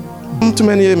 Too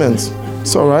many amens.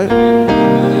 It's all right.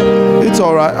 It's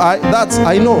all right.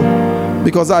 I know,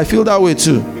 because I feel that way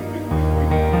too.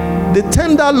 The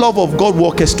tender love of God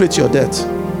will orchestrate your death.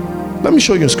 Let me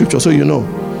show you in scripture so you know.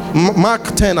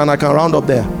 Mark 10, and I can round up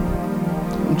there.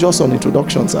 Just on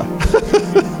introduction, sir.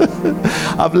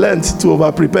 I've learned to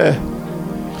over-prepare.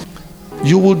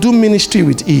 You will do ministry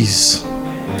with ease.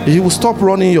 You will stop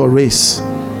running your race.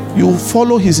 You will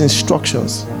follow his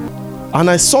instructions. And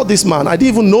I saw this man. I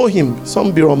didn't even know him.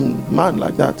 Some Birom man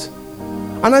like that.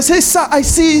 And I say, sir, I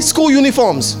see school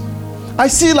uniforms. I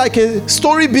see like a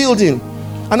story building.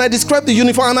 And I described the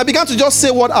uniform, and I began to just say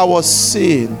what I was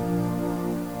saying.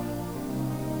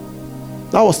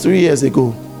 That was 3 years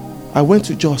ago. I went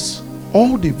to Jos.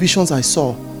 All the visions I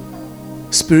saw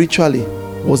spiritually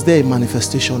was there in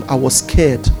manifestation. I was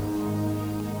scared.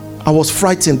 I was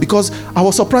frightened because I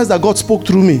was surprised that God spoke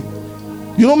through me.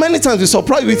 You know, many times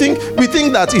we think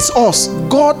that it's us,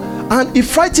 God, and it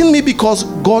frightened me because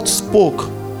God spoke.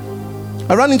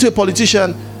 I ran into a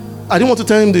politician. I didn't want to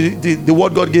tell him the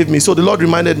word God gave me, so the Lord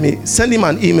reminded me, send him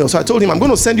an email. So I told him, I'm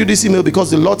going to send you this email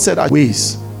because the Lord said I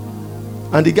ways.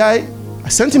 And the guy, I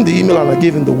sent him the email and I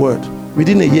gave him the word.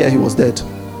 Within a year, he was dead.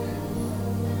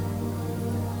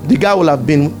 The guy will have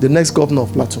been the next governor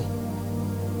of Plateau.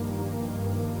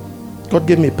 God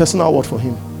gave me a personal word for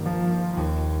him.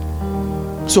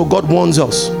 So God warns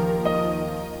us.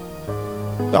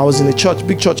 I was in a church,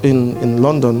 big church in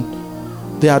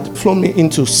London. They had flown me in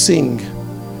to sing.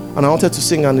 And I wanted to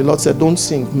sing, and the Lord said, don't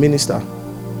sing, minister.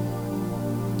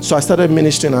 So I started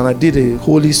ministering, and I did a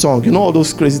holy song. You know, all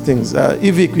those crazy things.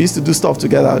 Evik, we used to do stuff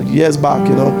together years back,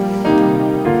 you know.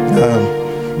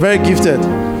 Very gifted.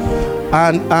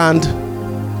 And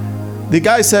the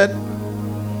guy said,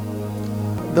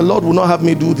 the Lord will not have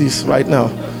me do this right now.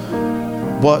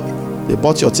 But they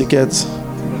bought your tickets.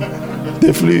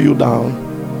 They flew you down.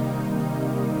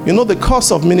 You know, the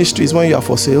cost of ministry is when you are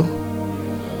for sale.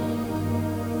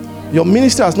 Your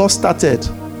ministry has not started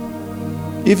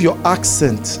if your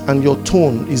accent and your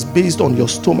tone is based on your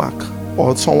stomach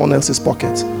or someone else's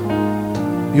pocket.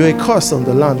 You're a curse on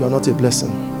the land, you are not a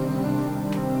blessing.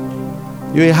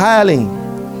 You're a hireling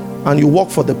and you work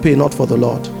for the pay, not for the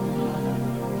Lord.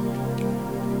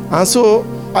 And so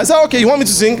I said, okay, you want me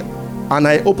to sing? And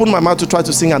I opened my mouth to try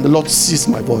to sing, and the Lord seized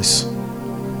my voice.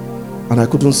 And I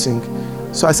couldn't sing.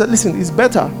 So I said, listen, it's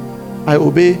better I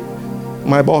obey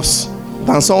my boss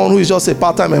than someone who is just a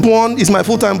part-time. One is my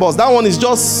full-time boss. That one is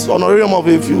just honorarium of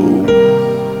a few.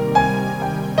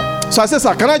 So I said,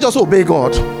 sir, can I just obey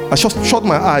God? I just shut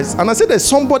my eyes. And I said, there's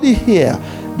somebody here.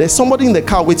 There's somebody in the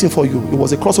car waiting for you. It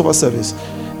was a crossover service.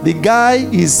 The guy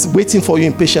is waiting for you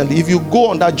impatiently. If you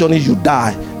go on that journey, you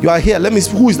die. You are here. Let me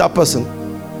see, who is that person?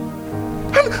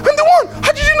 I'm the one.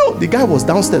 How did you know? The guy was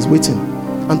downstairs waiting.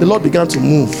 And the Lord began to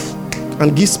move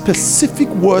and give specific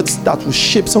words that will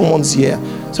shape someone's ear.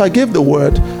 So I gave the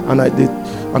word, and I did,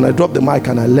 and I dropped the mic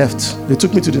and I left. They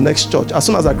took me to the next church. As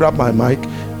soon as I grabbed my mic,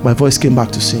 my voice came back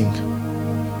to sing.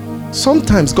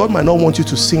 Sometimes God might not want you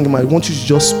to sing, He might want you to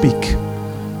just speak.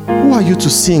 Who are you to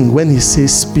sing when He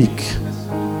says speak?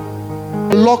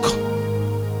 Unlock.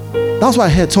 That's why I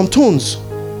heard some tones.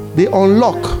 They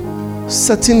unlock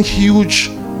certain huge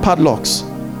padlocks.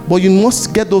 But you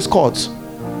must get those chords.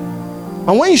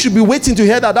 And when you should be waiting to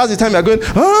hear that, that's the time you're going,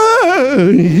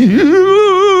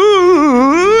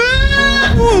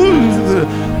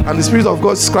 and the Spirit of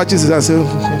God scratches his hand and says,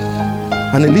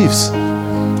 and it leaves.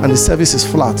 And the service is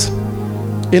flat.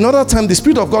 Another time, the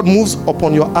Spirit of God moves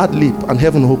upon your ad lib and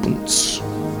heaven opens.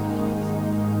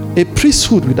 A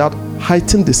priesthood without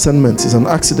heightened discernment is an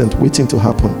accident waiting to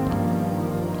happen.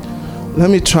 Let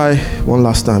me try one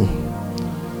last time.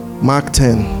 Mark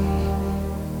 10.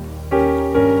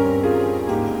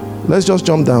 Let's just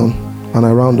jump down and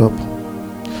I round up.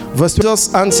 Verse 2,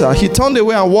 Jesus answered, he turned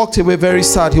away and walked away very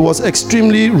sad. He was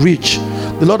extremely rich.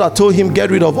 The Lord had told him, get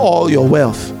rid of all your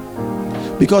wealth.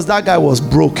 Because that guy was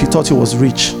broke, he thought he was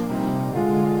rich.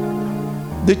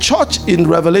 The church in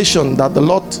Revelation that the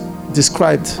Lord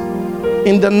described,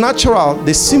 in the natural,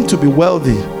 they seemed to be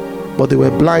wealthy, but they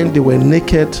were blind, they were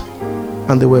naked,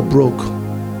 and they were broke.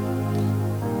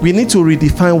 We need to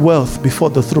redefine wealth before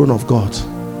the throne of God.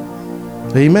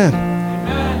 Amen.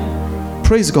 Amen.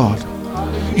 Praise God.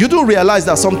 You do realize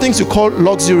that some things you call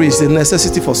luxury is a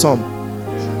necessity for some.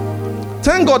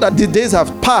 Thank God that the days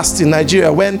have passed in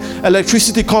Nigeria when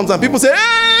electricity comes and people say,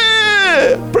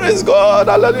 hey, praise God,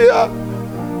 hallelujah.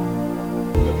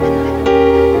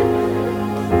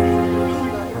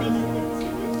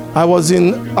 I was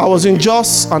in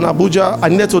Jos and Abuja. I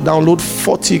needed to download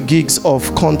 40 gigs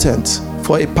of content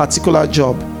for a particular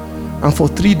job. And for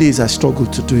 3 days I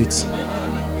struggled to do it.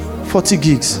 40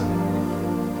 gigs.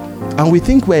 And we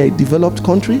think we're a developed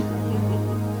country.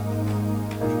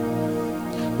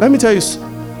 Let me tell you,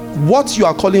 what you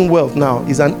are calling wealth now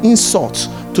is an insult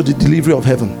to the delivery of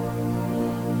heaven.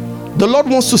 The Lord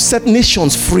wants to set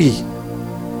nations free.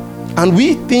 And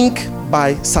we think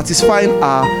by satisfying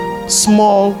our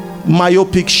small,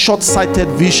 myopic, short-sighted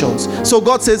visions. So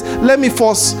God says, let me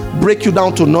first break you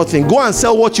down to nothing. Go and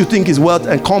sell what you think is wealth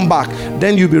and come back.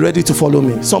 Then you'll be ready to follow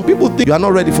me. Some people think you are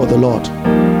not ready for the Lord.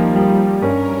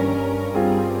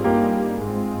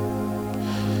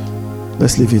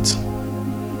 Let's leave it.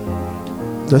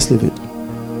 Let's leave it.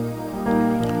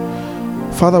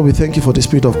 Father, we thank you for the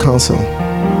spirit of counsel.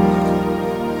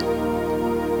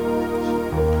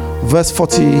 Verse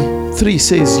 43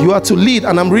 says, you are to lead,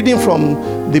 and I'm reading from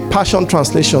the Passion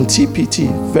Translation, TPT,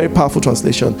 very powerful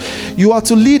translation. You are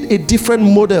to lead a different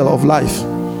model of life.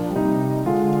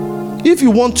 If you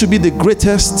want to be the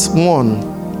greatest one,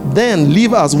 then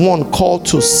live as one called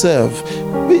to serve.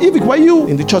 Were you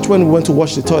in the church when we went to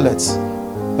wash the toilets?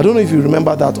 I don't know if you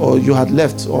remember that, or you had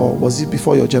left, or was it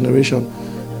before your generation?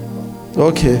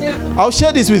 Okay. I'll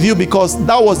share this with you because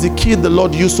that was the key the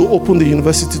Lord used to open the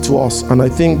university to us. And I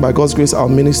think by God's grace, I'll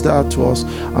minister to us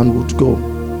and would go.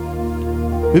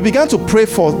 We began to pray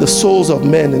for the souls of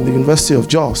men in the University of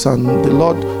Jos. And the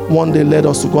Lord one day led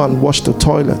us to go and wash the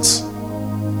toilets.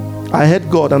 I heard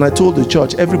God and I told the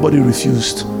church, everybody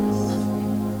refused.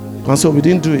 And so we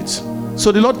didn't do it.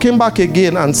 So the Lord came back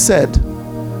again and said,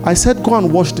 I said, go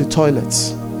and wash the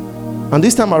toilets. And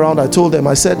this time around, I told them,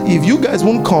 I said, if you guys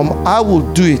won't come, I will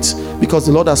do it because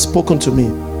the Lord has spoken to me.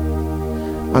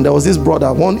 And there was this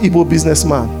brother, one Igbo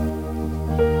businessman.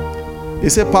 He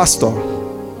said, Pastor,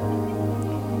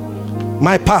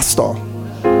 my pastor,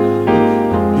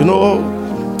 you know,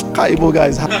 Igbo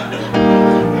guys,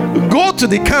 go to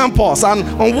the campus and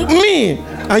me,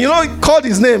 and you know, he called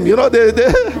his name, you know,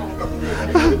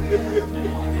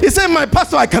 He said, my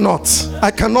pastor, I cannot.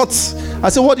 I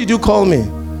said, what did you call me?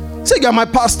 He said, you're my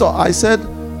pastor. I said,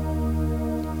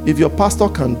 if your pastor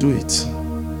can do it,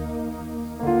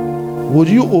 would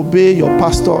you obey your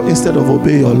pastor instead of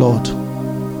obey your Lord?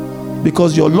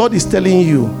 Because your Lord is telling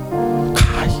you,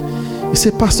 he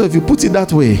said, pastor, if you put it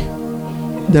that way,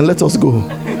 then let us go.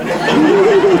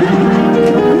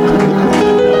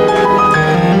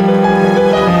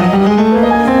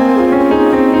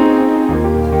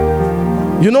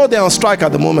 You know they're on strike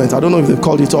at the moment. I don't know if they've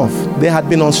called it off. They had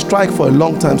been on strike for a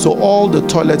long time, so all the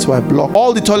toilets were blocked.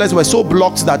 All the toilets were so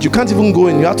blocked that you can't even go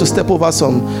in. You have to step over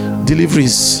some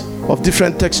deliveries of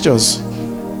different textures.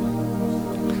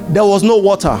 There was no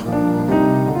water.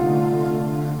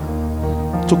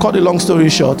 To cut the long story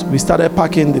short, we started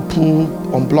packing the pool,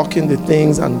 unblocking the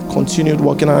things, and continued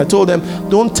working. And I told them,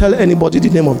 don't tell anybody the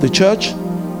name of the church.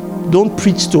 Don't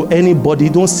preach to anybody.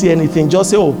 Don't say anything. Just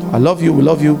say, oh, I love you. We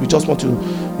love you. We just want to,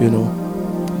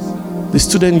 The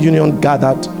student union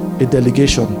gathered a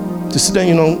delegation. The student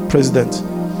union president.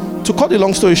 To cut the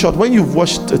long story short, when you've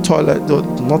washed a toilet,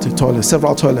 not a toilet,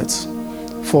 several toilets,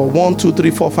 for 1, 2,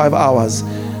 3, 4, 5 hours,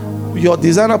 your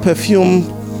designer perfume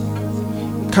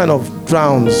kind of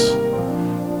drowns.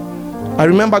 I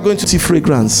remember going to see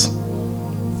fragrance.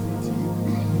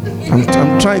 I'm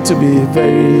trying to be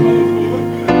very...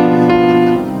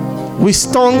 We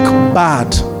stunk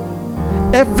bad.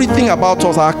 Everything about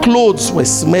us, our clothes were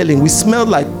smelling. We smelled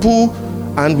like poo,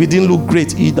 and we didn't look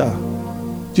great either.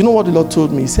 Do you know what the Lord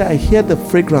told me? He said, I hear the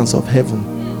fragrance of heaven.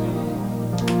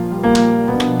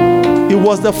 It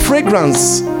was the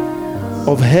fragrance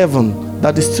of heaven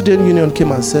that the student union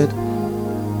came and said,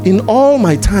 in all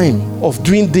my time of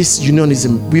doing this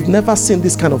unionism, we've never seen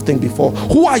this kind of thing before.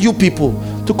 Who are you people?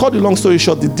 To cut the long story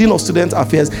short, the Dean of Student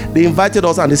Affairs, they invited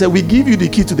us and they said, we give you the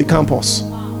key to the campus.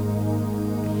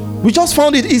 We just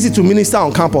found it easy to minister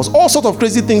on campus. All sorts of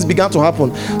crazy things began to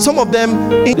happen. Some of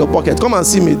them in your pocket. Come and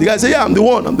see me. The guy said, yeah, I'm the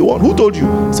one. Who told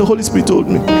you? So Holy Spirit told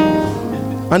me.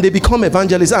 And they become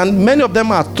evangelists. And many of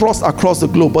them are thrust across the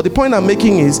globe. But the point I'm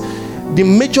making is, the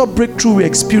major breakthrough we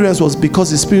experienced was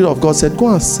because the Spirit of God said, go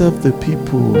and serve the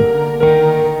people.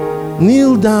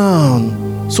 Kneel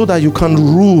down so that you can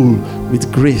rule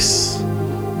with grace.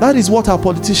 That is what our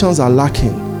politicians are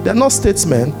lacking. They're not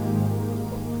statesmen.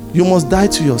 You must die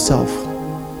to yourself.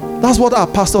 That's what our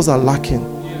pastors are lacking.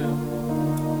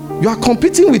 You are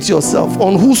competing with yourself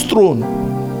on whose throne.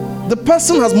 The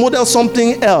person has modeled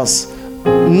something else.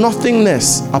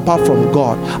 Nothingness apart from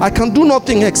God. I can do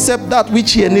nothing except that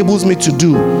which He enables me to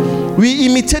do. We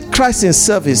imitate Christ in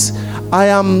service. I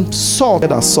am salt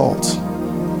as salt.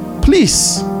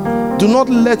 Please do not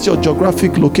let your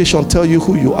geographic location tell you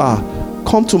who you are.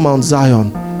 Come to Mount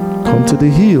Zion. Come to the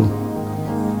hill.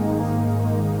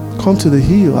 Come to the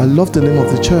hill. I love the name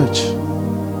of the church.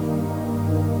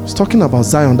 It's talking about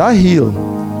Zion. That hill,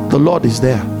 the Lord is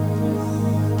there.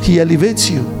 He elevates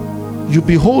you. You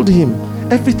behold Him.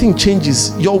 Everything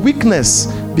changes. Your weakness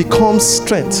becomes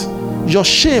strength. Your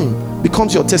shame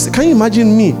becomes your testimony. Can you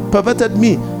imagine me, perverted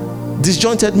me,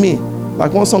 disjointed me?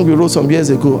 Like one song we wrote some years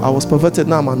ago, I was perverted,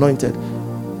 now I'm anointed.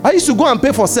 I used to go and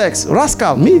pay for sex.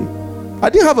 Rascal, me. I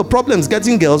didn't have a problem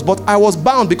getting girls, but I was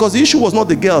bound because the issue was not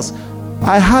the girls.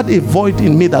 I had a void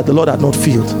in me that the Lord had not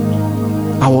filled.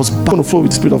 I was bound to flow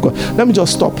with the Spirit of God. Let me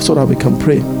just stop so that we can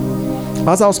pray.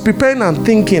 As I was preparing and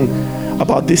thinking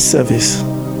about this service,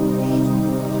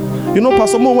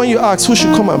 Pastor Mo, when you ask who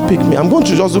should come and pick me, I'm going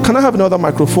to just do, can I have another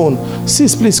microphone?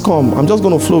 Sis, please come. I'm just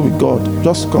going to flow with God.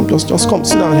 Just come, just come,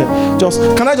 sit down here.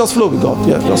 Can I just flow with God?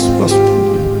 Yeah, just.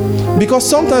 Because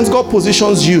sometimes God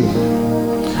positions you.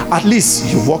 At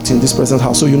least you've walked in this present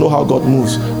house, so you know how God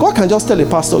moves. God can just tell a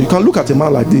pastor, you can look at a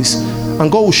man like this,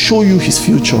 and God will show you his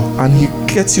future, and he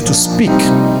gets you to speak.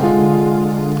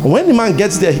 When the man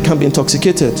gets there, he can be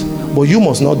intoxicated, but you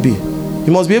must not be. He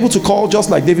must be able to call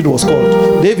just like David was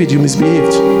called. David, you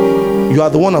misbehaved. You are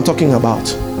the one I'm talking about.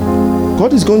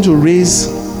 God is going to raise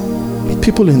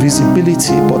people in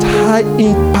visibility, but high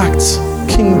impact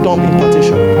kingdom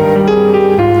impartation.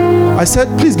 I said,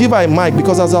 please give her a mic,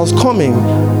 because as I was coming,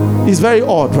 it's very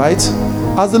odd, right?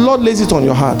 As the Lord lays it on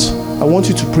your heart, I want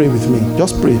you to pray with me.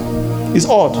 Just pray. It's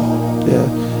odd. Yeah.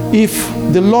 If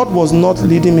the Lord was not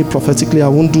leading me prophetically, I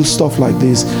won't do stuff like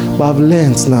this. But I've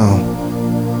learned now.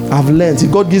 I've learned.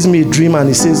 If God gives me a dream and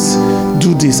He says,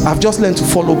 do this, I've just learned to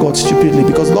follow God stupidly,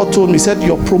 because God told me, He said,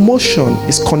 your promotion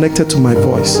is connected to my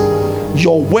voice.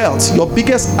 Your wealth, your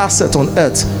biggest asset on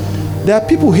earth. There are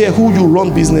people here who you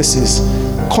run businesses.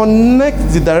 Connect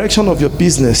the direction of your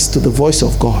business to the voice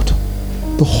of God.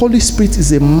 The Holy Spirit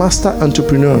is a master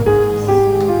entrepreneur.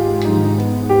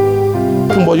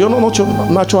 open, but you're not your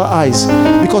natural eyes.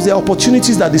 Because there are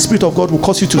opportunities that the Spirit of God will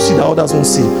cause you to see that others won't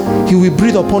see. He will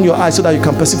breathe upon your eyes so that you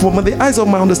can perceive. For the eyes of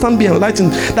my understanding be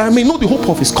enlightened, that I may know the hope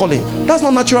of His calling. That's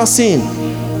not natural seeing.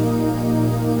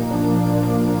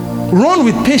 Run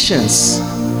with patience.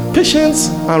 Patience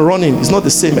and running is not the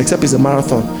same, except it's a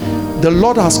marathon. The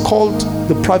Lord has called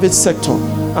the private sector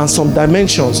and some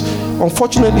dimensions.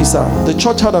 Unfortunately, sir, the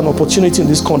church had an opportunity in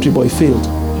this country, but it failed.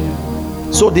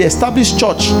 So the established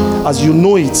church, as you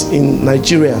know it in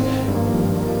Nigeria,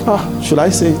 should I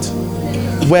say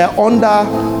it? We're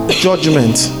under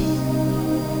judgment.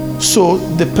 So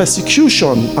the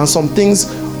persecution and some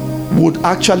things would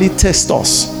actually test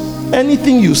us.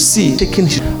 Anything you see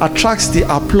attracts the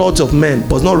applause of men,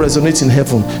 but not resonate in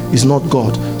heaven, is not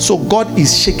God. So God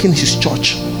is shaking His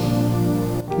church.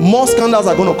 More scandals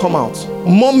are going to come out.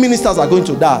 More ministers are going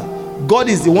to die. God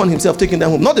is the one Himself taking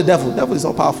them home, not the devil. The devil is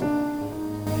not powerful.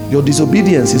 Your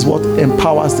disobedience is what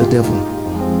empowers the devil.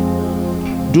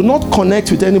 Do not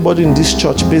connect with anybody in this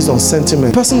church based on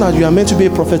sentiment. The person that you are meant to be a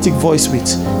prophetic voice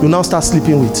with, you now start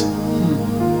sleeping with.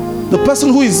 The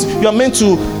person who you are meant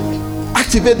to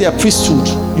activate their priesthood,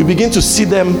 you begin to see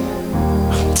them.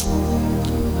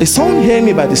 Is someone hearing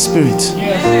me by the Spirit?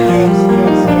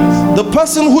 Yes. The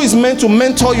person who is meant to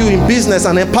mentor you in business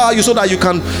and empower you so that you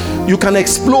can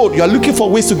explode. You are looking for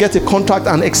ways to get a contract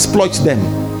and exploit them.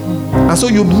 And so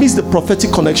you miss the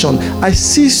prophetic connection. I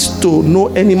cease to know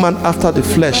any man after the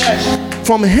flesh.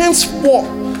 From henceforth,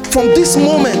 from this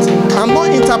moment, I'm not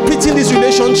interpreting this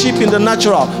relationship in the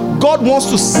natural. God wants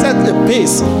to set a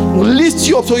pace, lift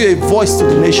you up so you're a voice to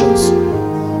the nations.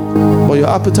 But your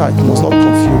appetite must not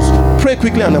confuse. Pray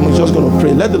quickly, and I'm just going to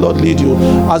pray. Let the Lord lead you.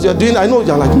 As you're doing, I know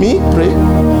you're like me, pray.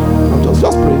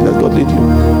 Just pray. Let God lead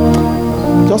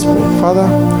you. Just pray. Father,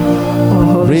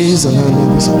 raise an hand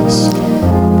in this place.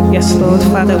 Yes, Lord,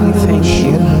 Father, we thank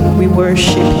you. We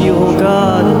worship you, O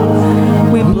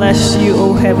God. We bless you,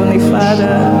 O Heavenly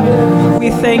Father. We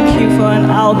thank you for an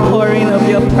outpouring of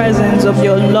your presence, of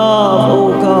your love,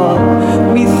 O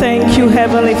God. We thank you,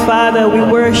 Heavenly Father. We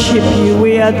worship you.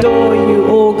 We adore you,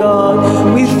 O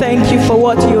God. We thank you for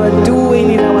what you are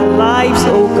doing in our lives,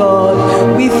 O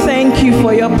God. We thank you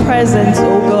for your presence,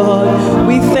 O God.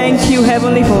 We thank you,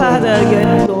 Heavenly Father,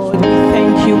 again, Lord. We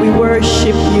thank you. We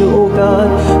worship you, O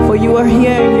God. For you are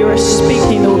here and you are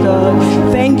speaking, O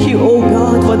God. Thank you, O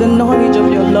God, for the knowledge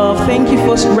of your love. Thank you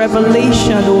for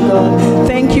revelation, O God.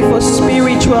 Thank you for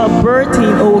spiritual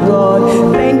birthing, O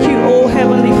God. Thank you, O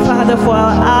Heavenly Father, for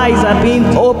our eyes are being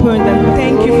opened. And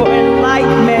thank you for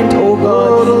enlightenment, O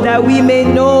God, that we may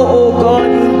know, O God,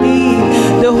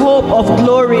 indeed, the hope of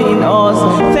glory in us.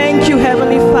 Thank you,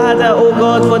 Heavenly Father, O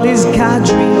God, for this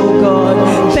gathering, O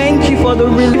God. Thank you for the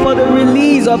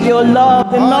release of your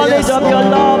love, the knowledge of your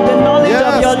love, the knowledge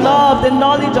of your love, the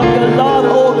knowledge of your love,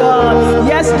 oh God.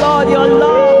 Yes, Lord, your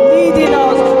love leading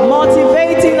us,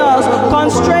 motivating us,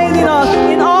 constraining us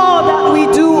in all that we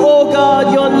do, oh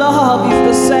God. Your love is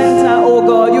the center, oh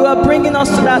God. You are bringing us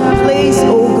to that place,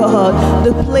 oh God,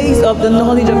 the place of the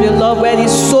knowledge of your love where it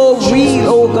is so real,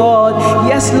 oh God.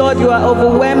 Yes, Lord, you are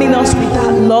overwhelming us with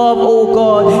that love, oh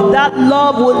God. That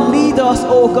love will lead us,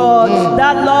 oh God.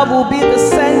 That love will be the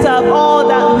center of all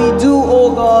that we do,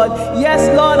 oh God. Yes,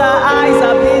 Lord, our eyes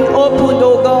are being opened,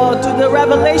 oh God, to the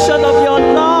revelation of your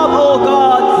love, oh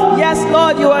God. Yes,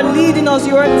 Lord, you are leading us,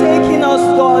 you are taking us,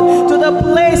 God, to the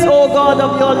place, oh God,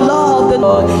 of your love, the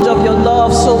knowledge of your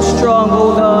love so strong,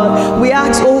 oh God. We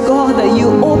ask, oh God, that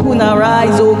you open our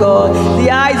eyes, oh God,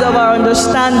 the eyes of our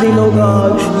understanding, oh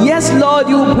God. Yes, Lord,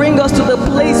 you bring us to the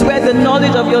place where the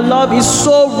knowledge of your love is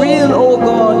so real, oh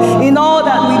God. In all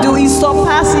that we do, it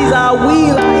surpasses our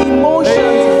will, our emotions,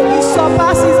 it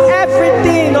surpasses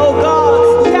everything, oh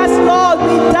God. Yes, Lord,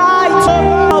 we die to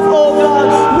love, oh God.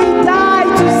 We die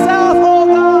to self, oh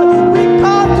God. We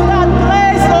come to that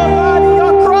place, oh God, in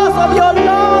your cross of your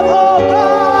love, oh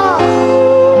God.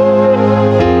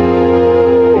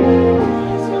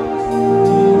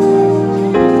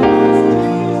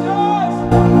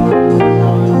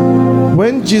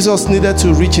 When Jesus needed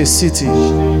to reach a city,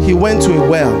 he went to a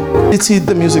well.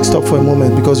 The music stop for a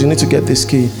moment because you need to get this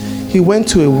key. He went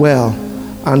to a well,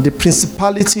 and the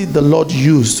principality the Lord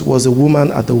used was a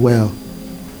woman at the well.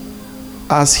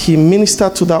 As he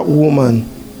ministered to that woman,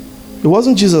 it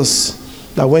wasn't Jesus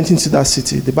that went into that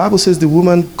city. The Bible says the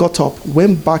woman got up,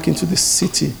 went back into the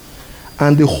city,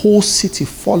 and the whole city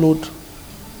followed.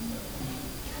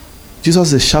 Jesus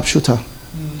is a sharpshooter.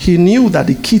 He knew that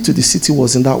the key to the city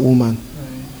was in that woman.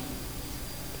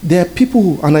 There are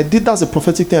people, and that's a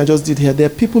prophetic thing I just did here. There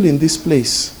are people in this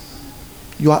place.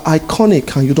 You are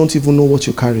iconic and you don't even know what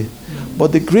you carry.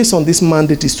 But the grace on this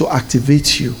mandate is to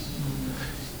activate you.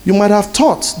 You might have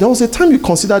thought, there was a time you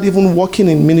considered even working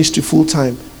in ministry full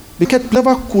time, because you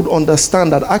never could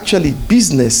understand that actually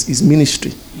business is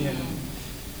ministry. Yeah.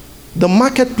 The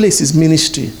marketplace is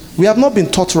ministry. We have not been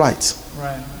taught right.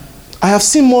 Right. I have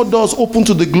seen more doors open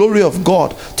to the glory of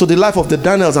God, to the life of the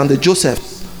Daniels and the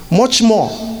Josephs, much more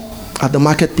at the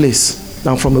marketplace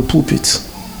than from a pulpit.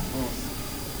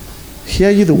 Hear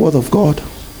ye the word of God.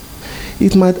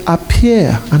 It might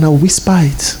appear, and I whisper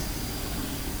it,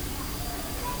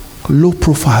 low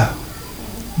profile,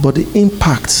 but the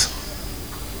impact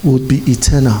would be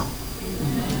eternal.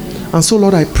 And so,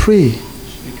 Lord, I pray.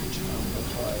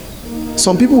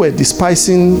 Some people were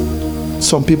despising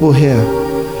some people here,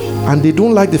 and they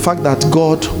don't like the fact that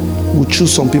God will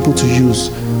choose some people to use.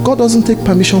 God doesn't take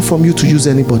permission from you to use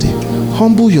anybody.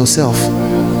 Humble yourself.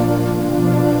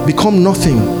 Become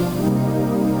nothing.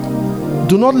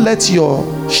 Do not let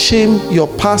your shame, your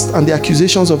past, and the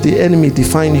accusations of the enemy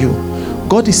define you.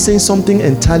 God is saying something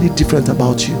entirely different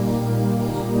about you.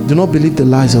 Do not believe the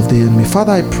lies of the enemy.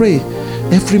 Father, I pray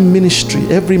every ministry,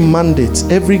 every mandate,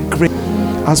 every grace,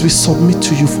 as we submit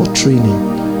to you for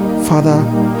training, Father,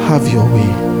 have your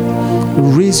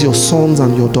way. Raise your sons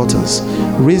and your daughters.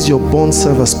 Raise your bond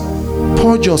servers.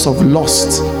 Purge us of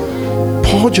lust.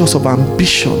 Purge us of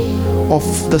ambition, of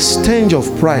the stench of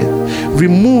pride.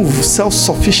 Remove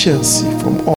self-sufficiency from us.